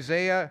both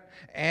Isaiah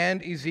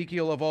and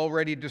Ezekiel have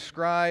already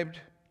described.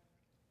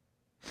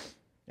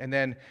 And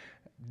then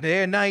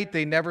day and night,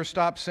 they never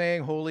stop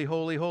saying, holy,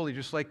 holy, holy,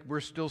 just like we're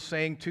still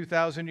saying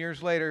 2,000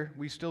 years later.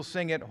 We still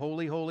sing it,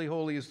 holy, holy,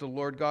 holy is the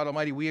Lord God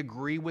Almighty. We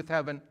agree with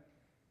heaven.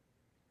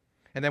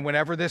 And then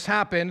whenever this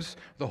happens,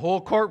 the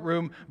whole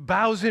courtroom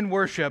bows in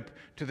worship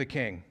to the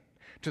King,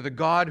 to the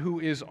God who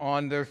is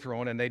on their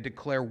throne, and they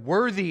declare,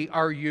 worthy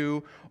are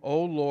you,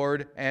 O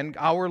Lord, and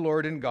our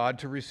Lord and God,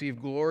 to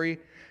receive glory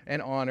and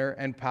honor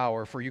and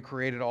power, for you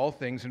created all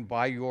things, and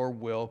by your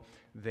will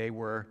they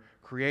were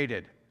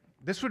created.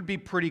 This would be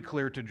pretty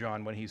clear to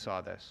John when he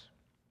saw this.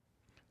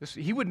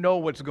 He would know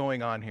what's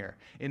going on here.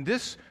 In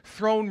this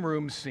throne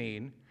room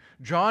scene,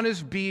 John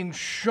is being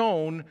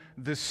shown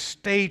the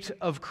state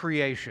of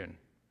creation.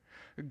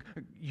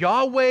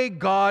 Yahweh,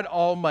 God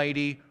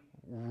Almighty,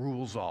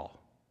 rules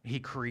all. He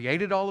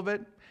created all of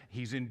it.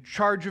 He's in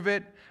charge of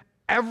it.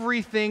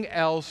 everything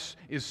else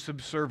is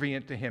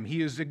subservient to him.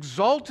 He is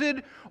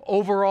exalted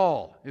over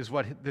all, is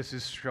what this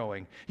is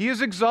showing. He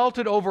is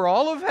exalted over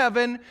all of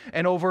heaven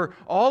and over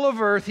all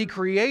of earth. He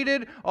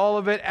created all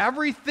of it.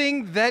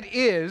 Everything that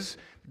is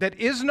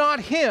not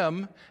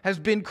him has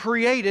been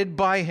created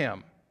by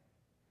him.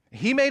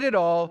 He made it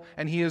all,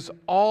 and he is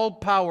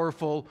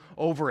all-powerful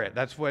over it.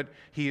 That's what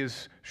he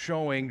is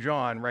showing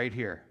John right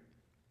here.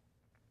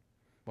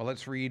 Well,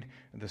 let's read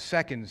the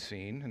second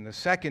scene. And the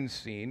second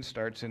scene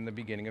starts in the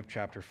beginning of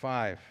chapter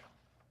 5.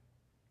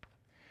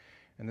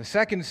 And the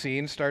second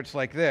scene starts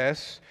like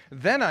this.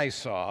 Then I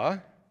saw,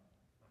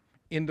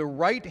 in the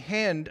right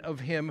hand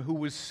of him who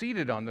was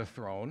seated on the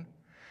throne,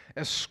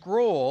 a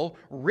scroll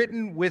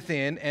written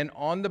within and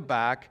on the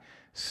back,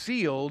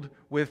 sealed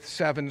with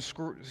seven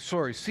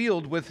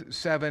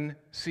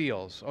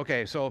seals.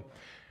 Okay, so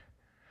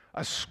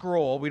a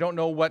scroll. We don't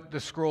know what the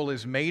scroll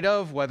is made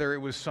of, whether it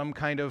was some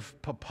kind of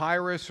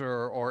papyrus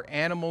or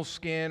animal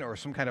skin or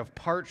some kind of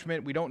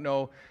parchment. We don't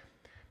know.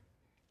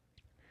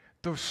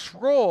 The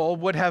scroll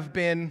would have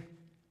been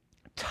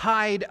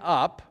tied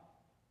up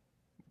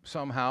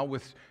somehow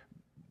with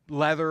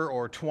leather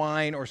or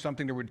twine or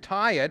something that would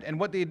tie it, and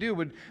what they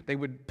do they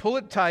would pull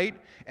it tight,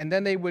 and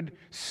then they would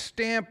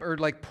stamp or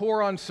like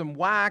pour on some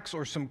wax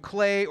or some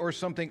clay or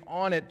something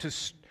on it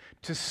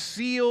to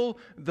seal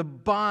the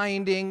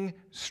binding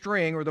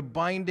string or the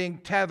binding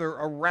tether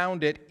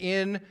around it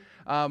in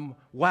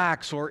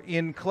wax or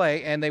in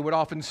clay, and they would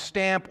often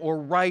stamp or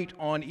write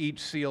on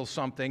each seal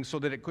something so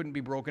that it couldn't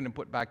be broken and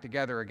put back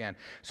together again.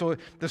 So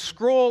the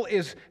scroll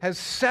has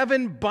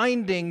 7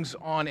 bindings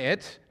on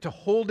it to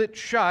hold it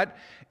shut.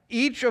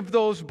 Each of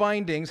those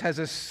bindings has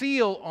a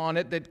seal on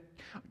it that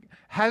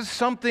has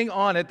something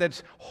on it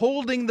that's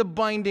holding the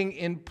binding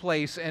in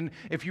place. And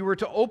if you were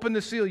to open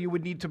the seal, you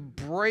would need to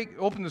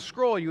open the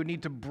scroll, you would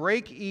need to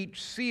break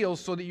each seal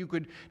so that you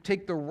could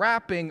take the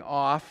wrapping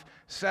off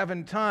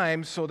 7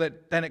 times so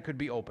that then it could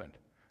be opened.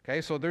 Okay,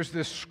 so there's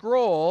this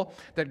scroll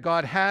that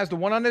God has, the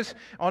one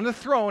on the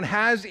throne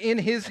has in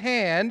his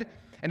hand,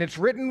 and it's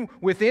written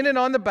within and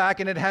on the back,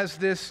 and it has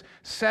this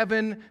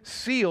 7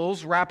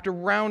 seals wrapped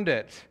around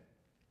it.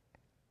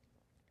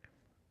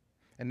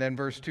 And then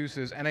verse 2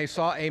 says, "And I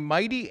saw a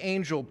mighty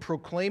angel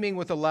proclaiming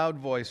with a loud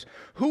voice,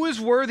 'Who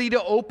is worthy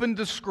to open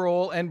the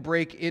scroll and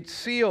break its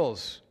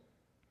seals?'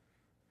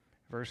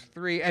 Verse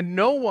 3, "And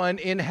no one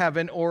in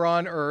heaven or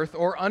on earth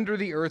or under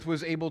the earth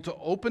was able to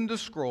open the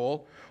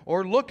scroll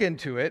or look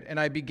into it.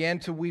 And I began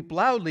to weep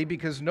loudly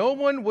because no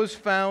one was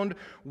found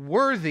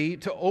worthy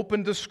to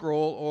open the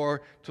scroll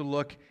or to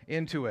look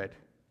into it."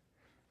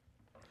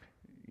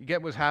 You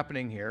get what's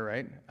happening here,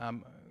 right?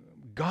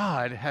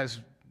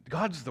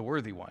 God's the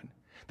worthy one.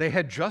 They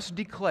had just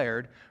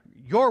declared,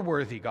 "You're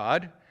worthy,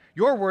 God.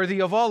 You're worthy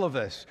of all of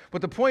this."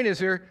 But the point is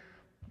here,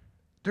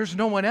 there's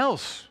no one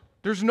else.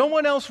 There's no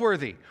one else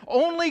worthy.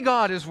 Only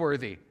God is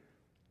worthy.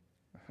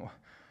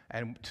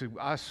 And to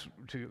us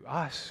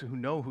who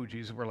know who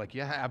Jesus, we're like,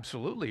 yeah,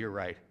 absolutely, you're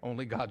right.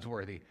 Only God's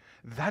worthy.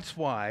 That's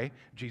why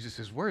Jesus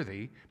is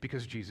worthy,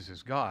 because Jesus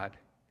is God.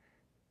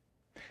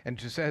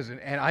 And it says,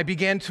 "And I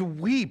began to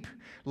weep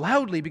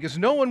loudly because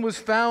no one was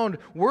found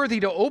worthy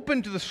to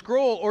open to the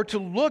scroll or to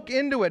look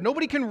into it."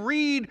 Nobody can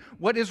read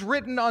what is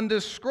written on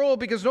this scroll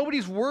because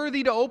nobody's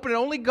worthy to open it.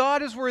 Only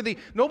God is worthy.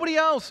 Nobody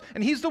else.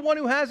 And he's the one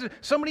who has it.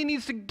 Somebody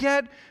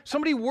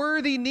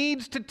worthy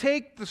needs to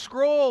take the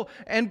scroll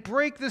and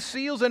break the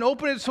seals and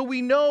open it so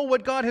we know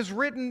what God has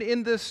written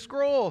in this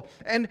scroll.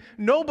 And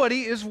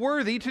nobody is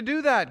worthy to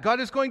do that. God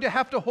is going to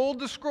have to hold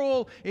the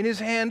scroll in his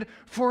hand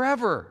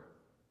forever.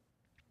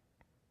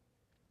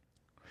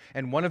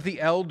 And one of the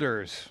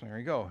elders, there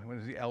you go, one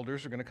of the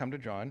elders are going to come to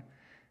John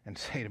and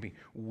say to me,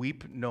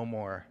 "Weep no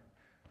more.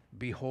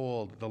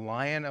 Behold, the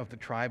Lion of the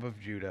tribe of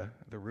Judah,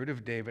 the Root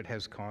of David,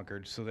 has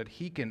conquered so that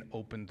he can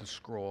open the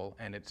scroll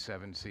and its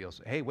 7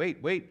 seals." Hey,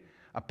 wait.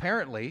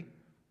 Apparently,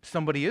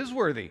 somebody is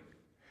worthy.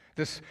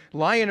 This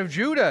Lion of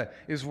Judah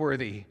is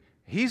worthy.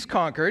 He's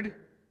conquered.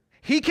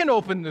 He can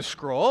open the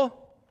scroll.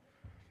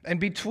 And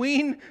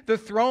between the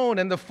throne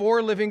and the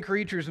 4 living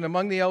creatures and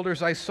among the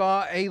elders, I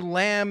saw a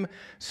lamb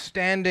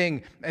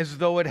standing as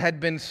though it had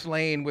been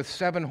slain, with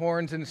 7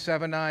 horns and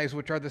 7 eyes,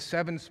 which are the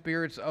 7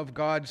 spirits of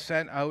God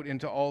sent out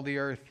into all the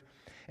earth.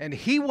 And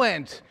he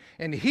went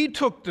and he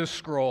took the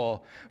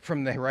scroll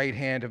from the right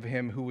hand of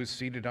him who was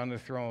seated on the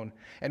throne.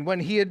 And when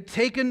he had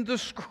taken the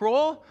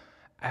scroll,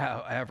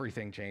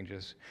 everything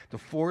changes. The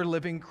 4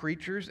 living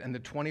creatures and the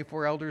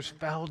 24 elders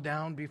fell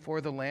down before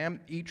the Lamb,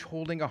 each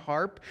holding a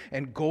harp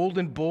and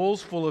golden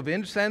bowls full of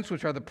incense,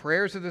 which are the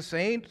prayers of the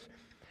saints.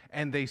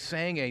 And they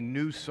sang a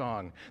new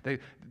song.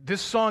 This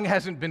song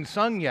hasn't been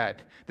sung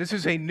yet. This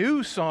is a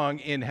new song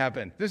in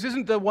heaven. This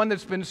isn't the one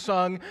that's been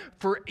sung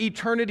for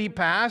eternity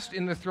past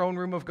in the throne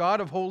room of God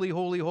of holy,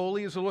 holy,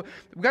 holy is the Lord.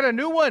 We've got a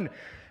new one.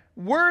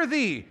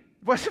 Worthy.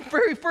 What's the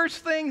very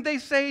first thing they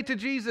say to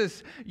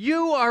Jesus?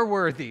 You are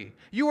worthy.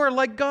 You are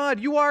like God.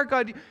 You are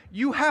God.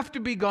 You have to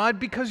be God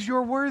because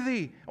you're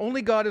worthy.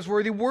 Only God is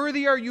worthy.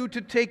 Worthy are you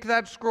to take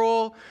that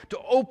scroll, to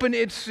open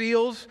its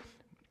seals.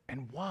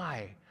 And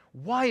why?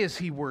 Why is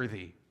he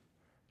worthy?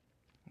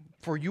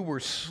 For you were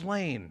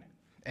slain,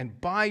 and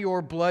by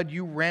your blood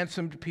you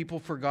ransomed people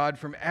for God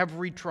from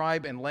every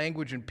tribe and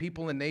language and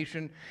people and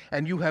nation,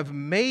 and you have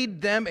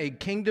made them a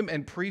kingdom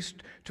and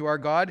priest to our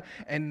God,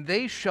 and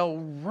they shall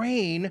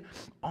reign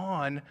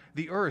on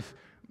the earth.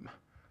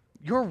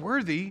 You're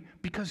worthy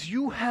because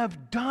you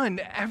have done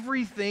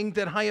everything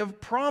that I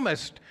have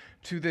promised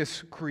to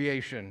this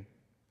creation.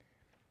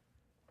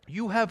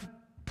 You have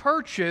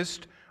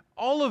purchased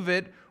all of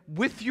it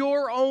with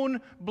your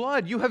own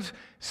blood. You have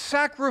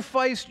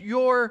sacrificed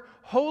your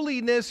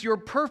holiness, your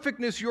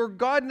perfectness, your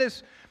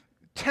godness,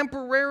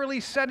 temporarily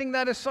setting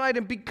that aside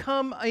and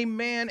become a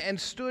man and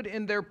stood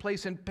in their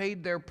place and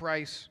paid their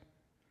price.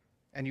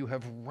 And you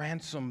have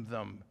ransomed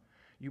them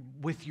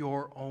with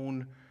your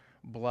own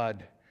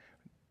blood.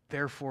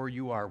 Therefore,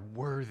 you are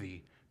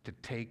worthy to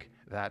take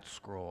that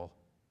scroll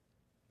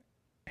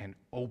and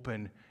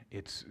open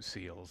its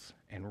seals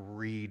and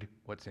read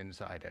what's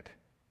inside it.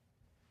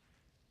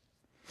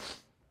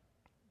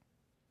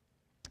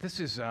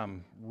 This is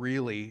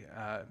really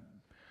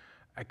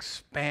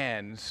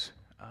expands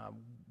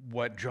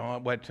what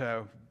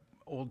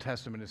Old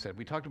Testament has said.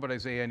 We talked about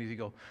Isaiah and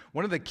Ezekiel.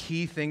 One of the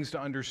key things to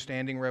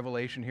understanding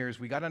Revelation here is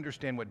we got to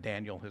understand what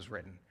Daniel has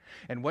written.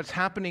 And what's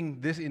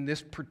happening in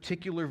this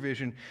particular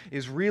vision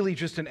is really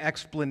just an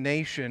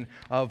explanation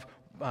of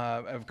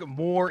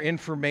more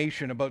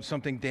information about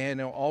something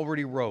Daniel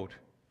already wrote.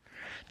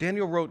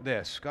 Daniel wrote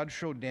this. God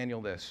showed Daniel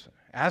this.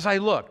 As I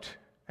looked,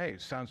 hey,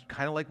 it sounds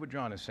kind of like what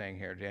John is saying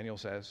here. Daniel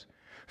says,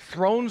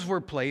 thrones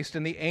were placed,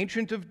 and the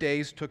Ancient of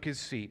Days took his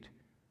seat.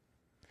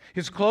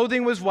 His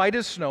clothing was white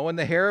as snow, and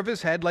the hair of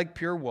his head like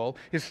pure wool.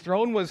 His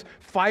throne was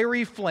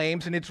fiery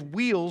flames, and its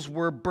wheels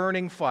were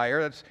burning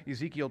fire. That's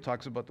Ezekiel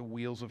talks about the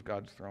wheels of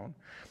God's throne.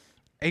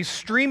 A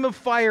stream of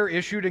fire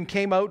issued and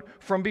came out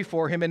from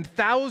before him, and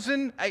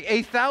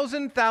a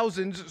thousand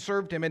thousands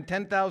served him, and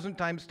 10,000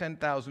 times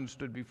 10,000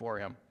 stood before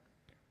him.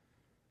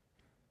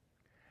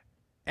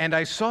 And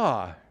I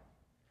saw,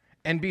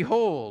 and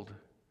behold,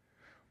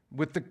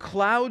 with the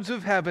clouds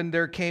of heaven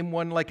there came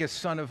one like a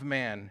son of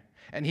man.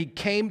 And he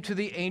came to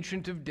the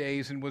Ancient of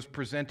Days and was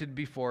presented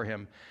before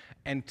him.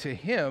 And to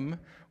him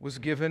was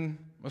given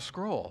a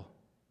scroll.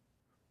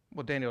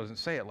 Well, Daniel doesn't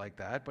say it like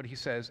that, but he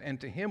says,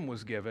 and to him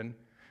was given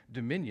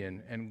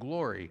dominion and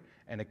glory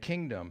and a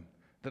kingdom,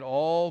 that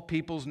all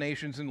peoples,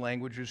 nations, and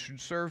languages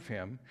should serve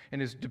him. And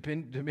his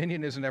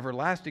dominion is an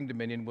everlasting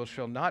dominion which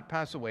shall not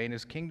pass away, and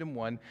his kingdom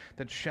one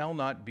that shall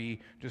not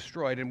be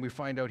destroyed. And we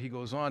find out he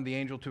goes on, the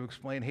angel, to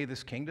explain, hey,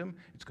 this kingdom,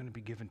 it's going to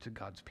be given to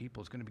God's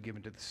people. It's going to be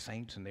given to the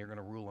saints, and they're going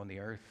to rule on the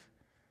earth.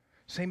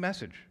 Same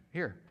message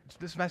here.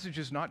 This message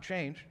has not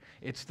changed.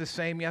 It's the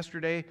same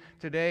yesterday,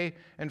 today,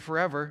 and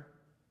forever.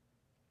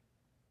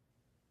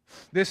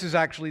 This is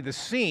actually the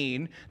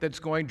scene that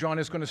John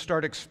is going to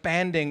start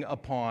expanding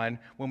upon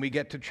when we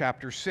get to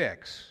chapter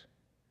 6.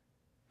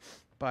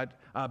 But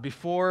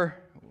before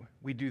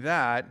we do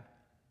that,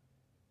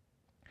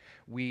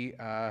 we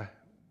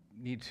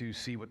need to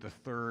see what the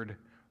third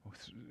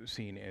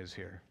scene is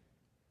here.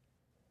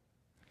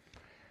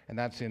 And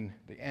that's in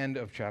the end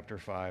of chapter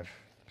 5,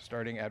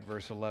 starting at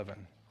verse 11.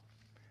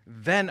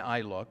 Then I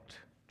looked,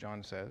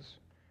 John says,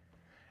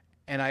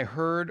 and I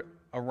heard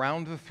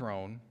around the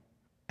throne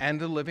and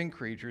the living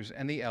creatures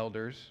and the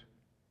elders.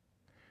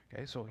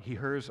 Okay, so he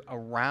hears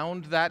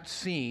around that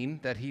scene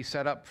that he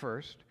set up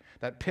first,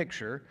 that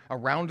picture,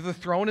 around the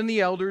throne and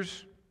the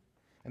elders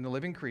and the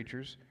living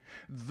creatures,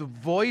 the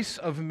voice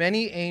of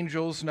many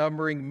angels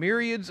numbering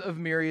myriads of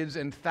myriads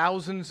and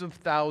thousands of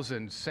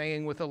thousands,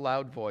 saying with a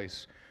loud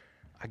voice,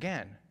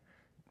 again,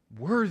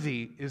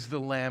 worthy is the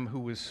Lamb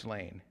who was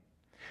slain,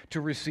 to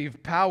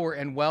receive power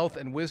and wealth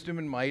and wisdom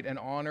and might and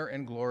honor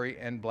and glory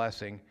and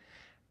blessing.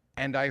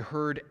 And I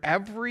heard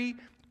every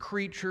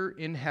creature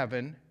in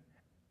heaven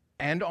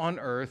and on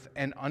earth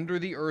and under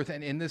the earth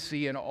and in the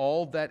sea and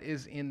all that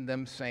is in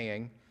them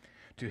saying,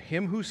 to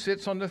him who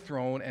sits on the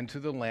throne and to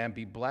the Lamb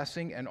be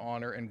blessing and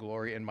honor and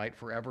glory and might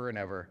forever and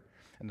ever.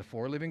 And the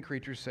four living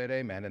creatures said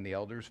amen, and the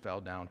elders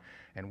fell down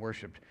and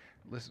worshipped.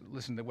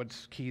 Listen to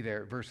what's key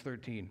there, verse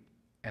 13.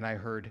 And I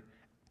heard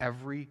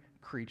every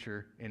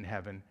creature in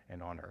heaven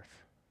and on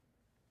earth.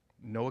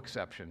 No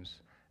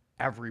exceptions.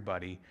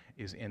 Everybody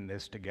is in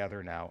this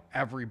together now.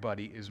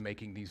 Everybody is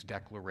making these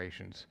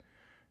declarations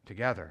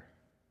together.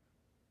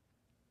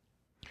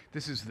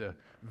 This is the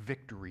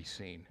victory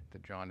scene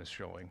that John is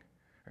showing.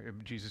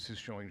 Jesus is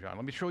showing John.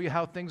 Let me show you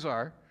how things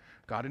are.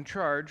 God in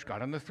charge,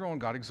 God on the throne,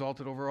 God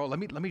exalted over all. Let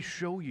me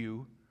show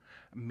you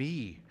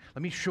me.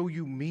 Let me show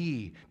you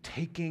me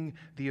taking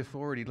the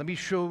authority. Let me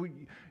show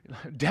you,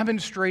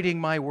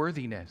 demonstrating my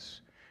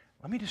worthiness.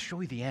 Let me just show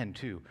you the end,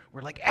 too.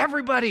 Where like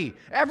everybody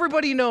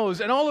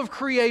knows, and all of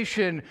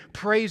creation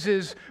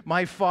praises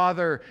my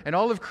Father, and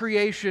all of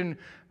creation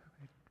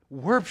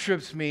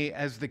worships me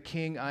as the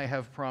King I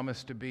have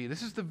promised to be.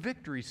 This is the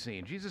victory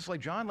scene. Jesus is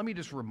like, John, let me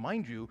just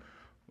remind you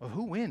of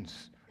who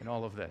wins in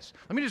all of this.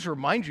 Let me just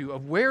remind you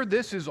of where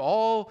this is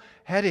all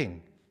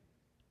heading.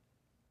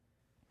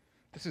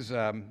 This is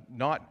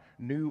not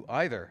new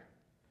either.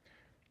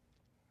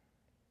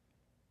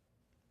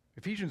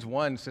 Ephesians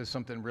 1 says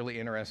something really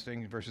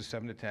interesting, verses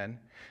 7 to 10.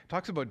 It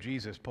talks about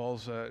Jesus.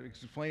 Paul's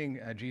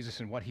explaining Jesus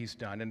and what he's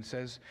done, and it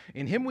says,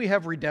 "In him we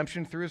have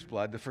redemption through his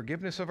blood, the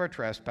forgiveness of our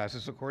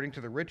trespasses according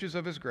to the riches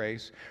of his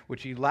grace,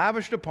 which he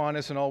lavished upon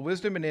us in all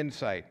wisdom and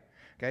insight."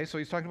 Okay, so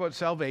he's talking about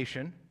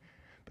salvation.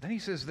 But then he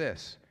says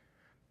this,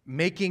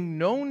 "Making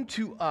known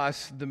to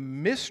us the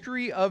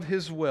mystery of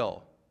his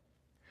will,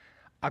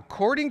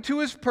 according to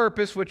his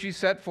purpose, which he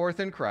set forth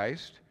in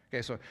Christ."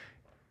 Okay, so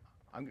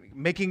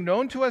making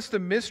known to us the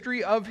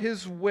mystery of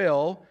his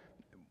will,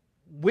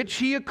 which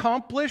he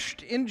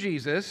accomplished in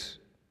Jesus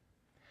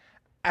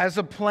as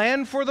a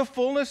plan for the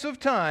fullness of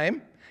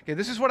time. Okay,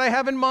 this is what I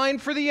have in mind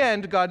for the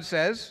end, God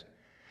says.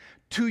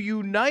 "To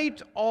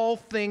unite all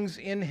things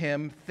in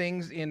him,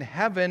 things in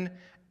heaven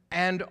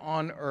and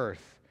on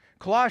earth."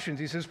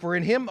 Colossians, he says, "For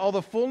in him all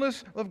the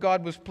fullness of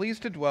God was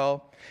pleased to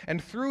dwell, and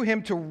through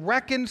him to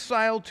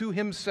reconcile to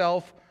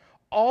himself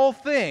all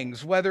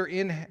things, whether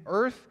in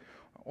earth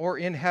or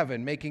in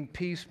heaven, making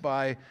peace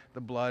by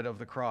the blood of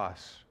the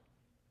cross."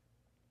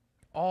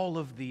 All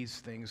of these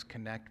things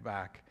connect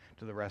back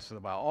to the rest of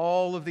the Bible.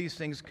 All of these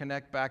things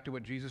connect back to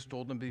what Jesus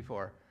told them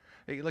before.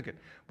 Hey, look at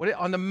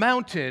on the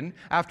mountain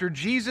after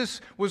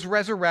Jesus was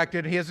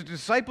resurrected. He has the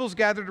disciples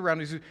gathered around.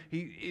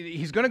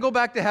 He's going to go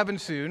back to heaven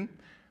soon.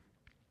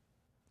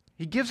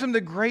 He gives them the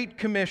Great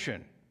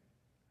Commission.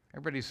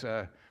 Everybody's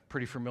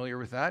pretty familiar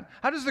with that.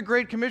 How does the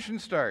Great Commission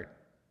start?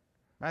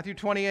 Matthew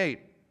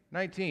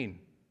 28:19.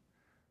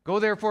 "Go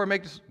therefore and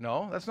make this."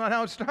 No, that's not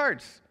how it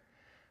starts.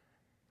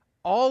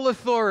 "All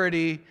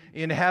authority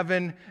in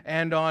heaven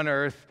and on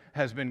earth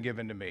has been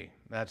given to me."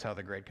 That's how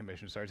the Great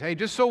Commission starts. Hey,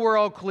 just so we're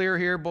all clear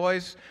here,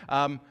 boys,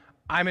 I'm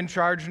in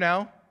charge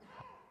now.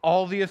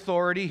 All the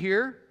authority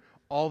here,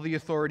 all the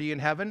authority in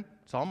heaven,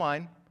 it's all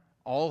mine.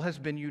 All has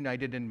been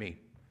united in me.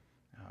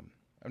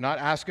 I'm not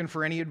asking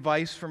for any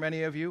advice from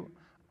any of you.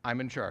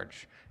 I'm in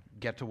charge.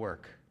 Get to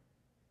work.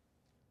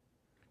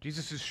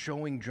 Jesus is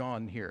showing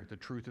John here the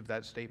truth of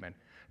that statement.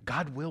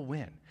 God will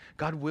win.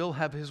 God will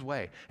have his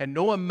way. And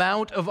no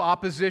amount of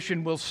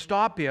opposition will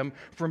stop him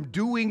from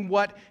doing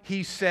what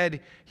he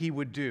said he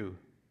would do.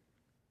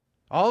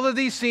 All of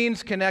these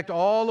scenes connect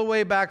all the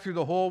way back through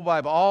the whole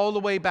Bible, all the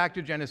way back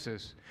to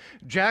Genesis.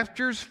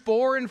 Chapters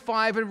 4 and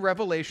 5 in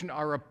Revelation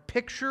are a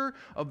picture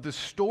of the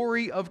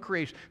story of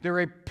creation. They're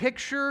a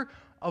picture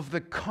of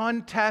the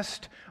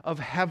contest of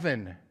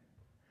heaven.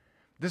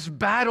 This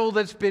battle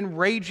that's been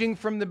raging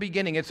from the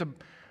beginning.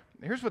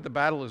 Here's what the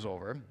battle is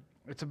over.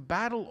 It's a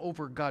battle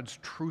over God's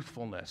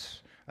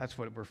truthfulness. That's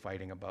what we're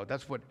fighting about.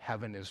 That's what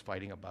heaven is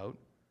fighting about.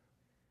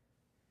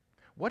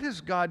 What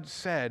has God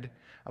said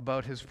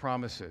about his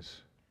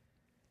promises?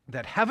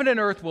 That heaven and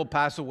earth will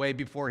pass away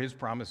before his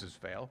promises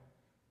fail.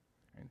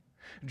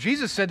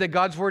 Jesus said that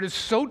God's word is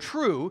so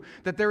true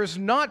that there is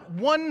not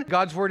one,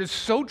 God's word is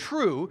so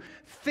true,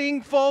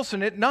 thing false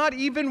in it, not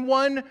even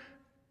one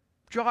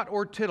jot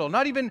or tittle,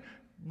 not even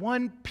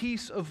one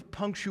piece of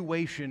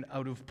punctuation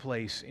out of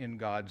place in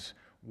God's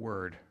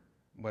word,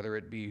 whether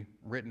it be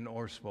written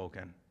or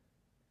spoken.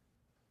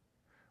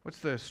 What's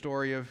the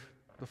story of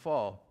the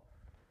fall?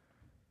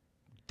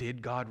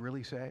 Did God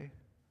really say?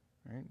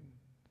 Right?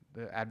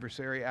 The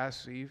adversary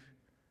asks Eve,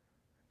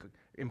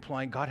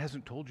 implying God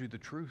hasn't told you the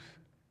truth.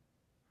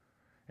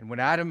 And when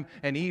Adam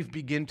and Eve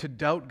begin to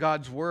doubt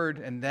God's word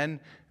and then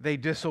they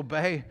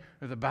disobey,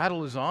 the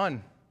battle is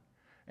on.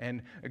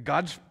 And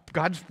God's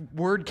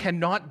word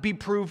cannot be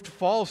proved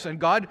false. And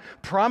God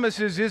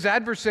promises his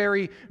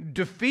adversary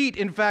defeat.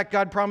 In fact,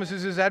 God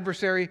promises his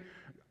adversary,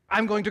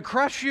 I'm going to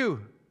crush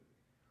you.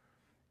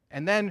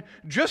 And then,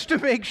 just to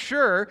make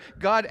sure,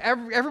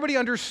 everybody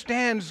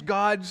understands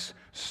God's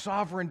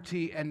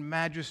sovereignty and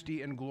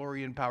majesty and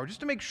glory and power, just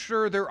to make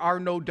sure there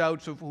are no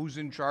doubts of who's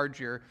in charge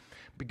here,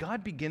 but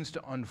God begins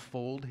to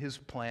unfold his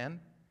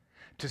plan,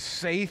 to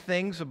say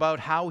things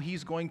about how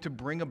he's going to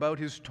bring about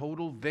his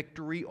total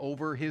victory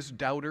over his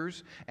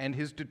doubters and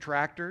his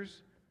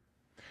detractors.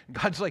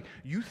 God's like,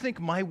 you think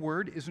my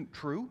word isn't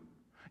true?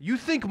 You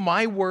think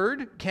my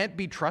word can't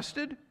be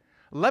trusted?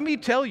 Let me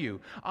tell you,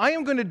 I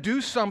am going to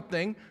do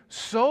something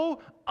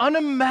so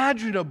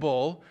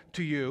unimaginable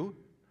to you.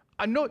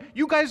 I know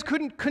you guys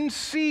couldn't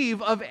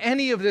conceive of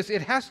any of this.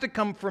 It has to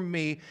come from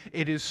me.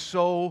 It is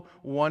so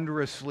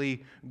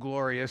wondrously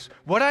glorious.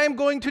 What I am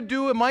going to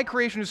do in my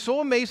creation is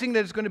so amazing that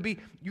it's going to be,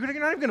 you're not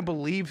even going to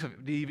believe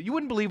it. You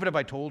wouldn't believe it if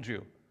I told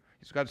you.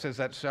 God says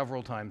that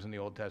several times in the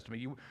Old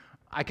Testament.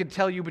 I could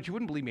tell you, but you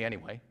wouldn't believe me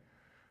anyway.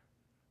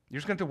 You're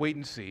just going to have to wait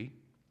and see.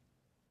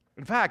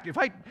 In fact, if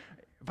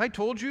I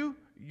told you,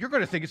 you're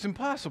going to think it's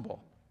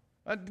impossible.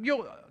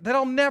 That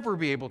I'll never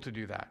be able to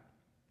do that.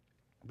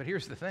 But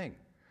here's the thing.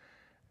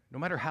 No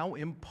matter how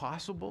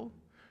impossible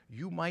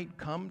you might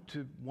come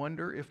to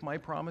wonder if my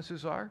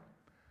promises are,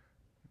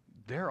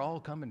 they're all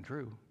coming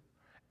true.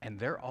 And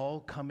they're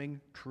all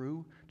coming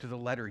true to the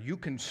letter. You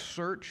can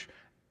search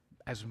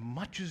as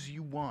much as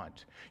you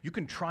want. You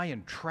can try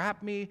and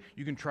trap me.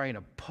 You can try and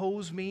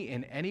oppose me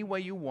in any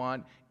way you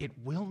want. It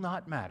will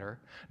not matter.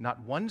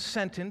 Not one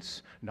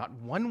sentence, not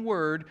one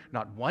word,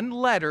 not one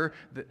letter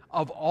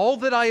of all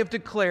that I have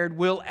declared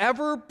will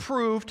ever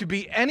prove to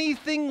be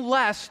anything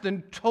less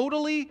than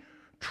totally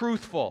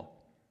truthful.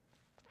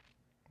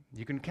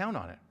 You can count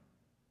on it.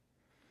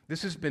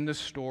 This has been the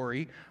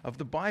story of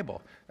the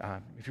Bible.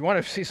 If you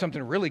want to see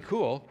something really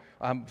cool,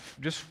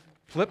 just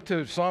flip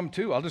to Psalm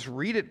 2. I'll just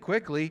read it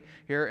quickly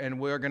here, and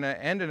we're going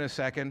to end in a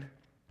second.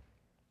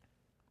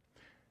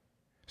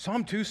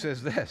 Psalm 2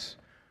 says this.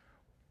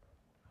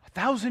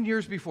 1,000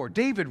 years before,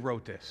 David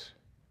wrote this.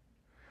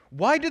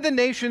 Why do the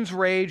nations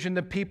rage and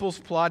the peoples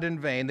plot in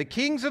vain? The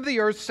kings of the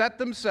earth set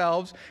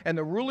themselves, and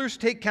the rulers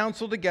take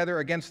counsel together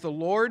against the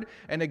Lord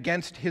and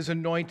against his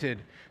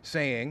anointed,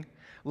 saying,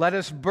 let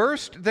us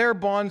burst their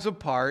bonds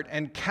apart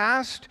and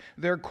cast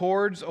their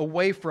cords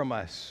away from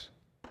us.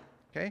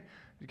 Okay,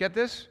 you get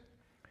this?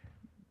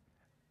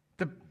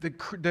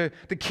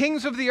 The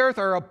kings of the earth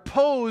are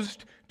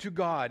opposed to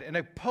God and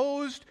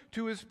opposed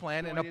to his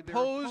plan and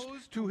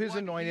opposed to his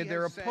anointed.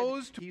 They're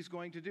opposed to what he's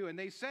going to do. And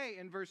they say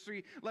in verse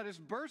 3, let us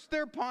burst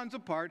their bonds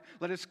apart.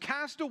 Let us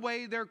cast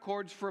away their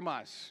cords from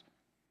us.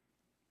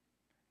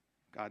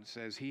 God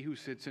says, he who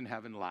sits in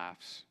heaven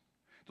laughs.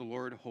 The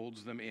Lord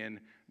holds them in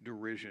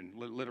derision.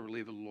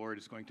 Literally, the Lord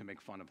is going to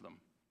make fun of them.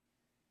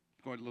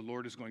 The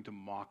Lord is going to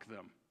mock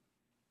them.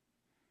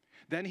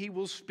 Then he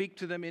will speak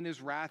to them in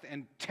his wrath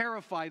and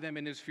terrify them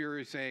in his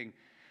fury, saying,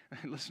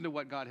 listen to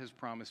what God has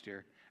promised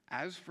here.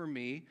 As for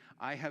me,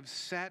 I have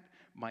set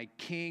my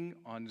king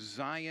on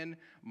Zion,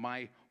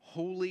 my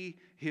holy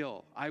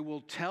hill. I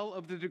will tell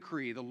of the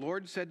decree. The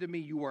Lord said to me,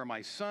 you are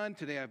my son.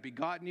 Today I have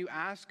begotten you.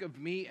 Ask of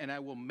me, and I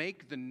will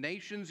make the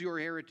nations your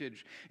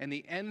heritage and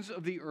the ends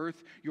of the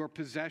earth your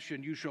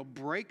possession. You shall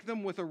break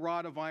them with a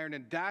rod of iron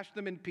and dash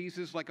them in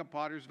pieces like a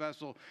potter's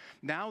vessel.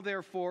 Now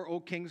therefore, O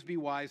kings, be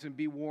wise and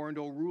be warned.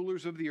 O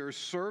rulers of the earth,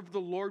 serve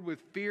the Lord with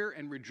fear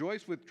and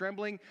rejoice with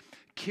trembling.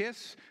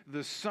 Kiss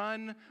the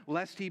Son,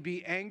 lest he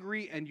be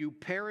angry and you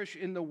perish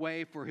in the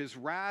way, for his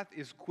wrath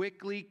is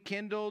quickly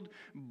kindled.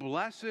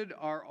 Blessed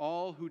are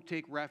all who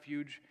take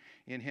refuge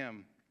in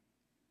him.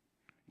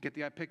 Get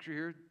the picture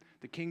here?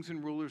 The kings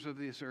and rulers of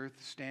this earth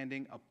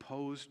standing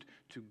opposed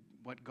to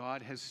what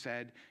God has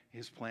said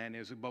his plan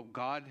is, about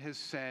God has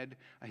said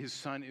his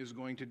Son is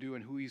going to do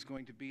and who he's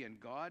going to be. And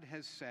God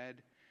has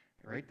said,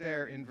 right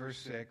there in verse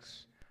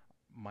 6,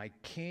 my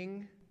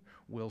king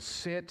will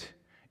sit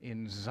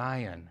in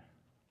Zion.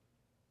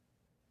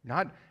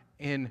 Not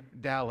in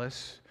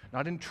Dallas,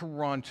 not in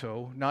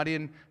Toronto, not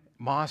in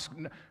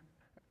Moscow.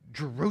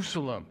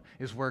 Jerusalem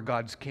is where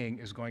God's king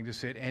is going to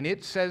sit. And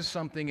it says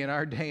something in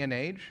our day and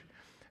age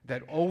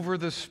that over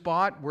the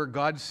spot where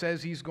God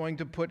says he's going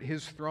to put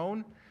his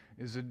throne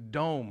is a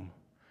dome.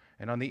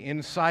 And on the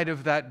inside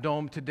of that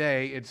dome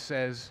today, it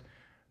says,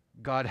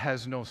 God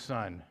has no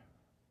son.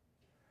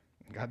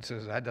 God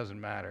says, that doesn't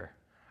matter.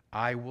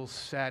 I will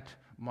set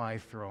my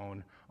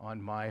throne on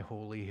my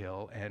holy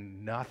hill,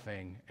 and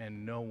nothing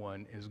and no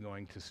one is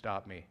going to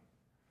stop me.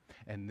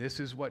 And this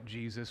is what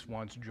Jesus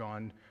wants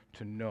John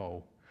to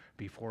know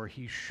before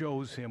he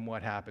shows him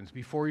what happens,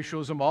 before he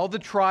shows him all the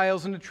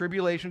trials and the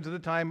tribulations of the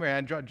time.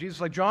 And Jesus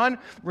is like, John,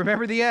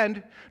 remember the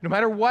end. No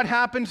matter what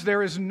happens,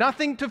 there is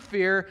nothing to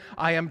fear.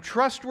 I am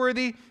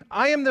trustworthy.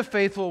 I am the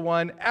faithful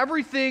one.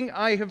 Everything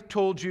I have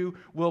told you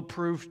will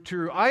prove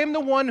true. I am the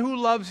one who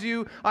loves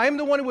you. I am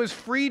the one who has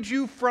freed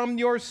you from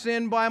your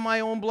sin by my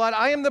own blood.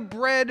 I am the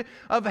bread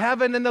of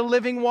heaven and the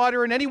living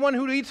water, and anyone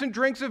who eats and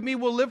drinks of me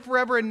will live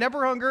forever and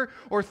never hunger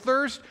or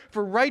thirst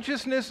for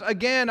righteousness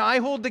again. I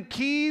hold the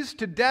keys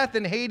to death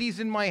and Hades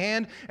in my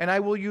hand, and I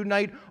will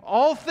unite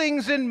all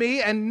things in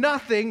me, and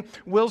nothing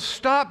will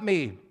stop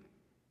me.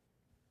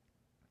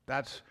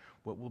 That's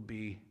what will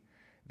be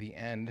the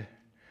end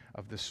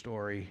of the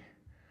story.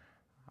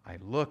 I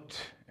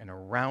looked, and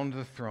around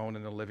the throne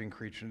and the living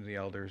creatures and the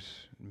elders,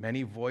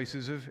 many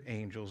voices of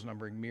angels,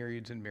 numbering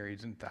myriads and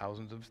myriads and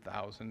thousands of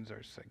thousands,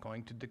 are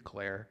going to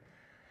declare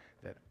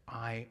that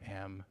I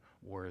am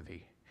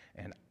worthy,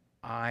 and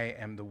I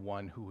am the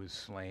one who is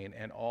slain,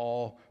 and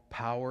all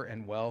power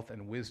and wealth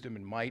and wisdom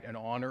and might and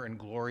honor and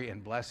glory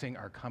and blessing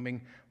are coming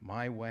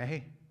my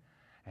way.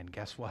 And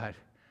guess what?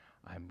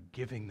 I'm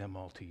giving them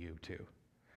all to you too.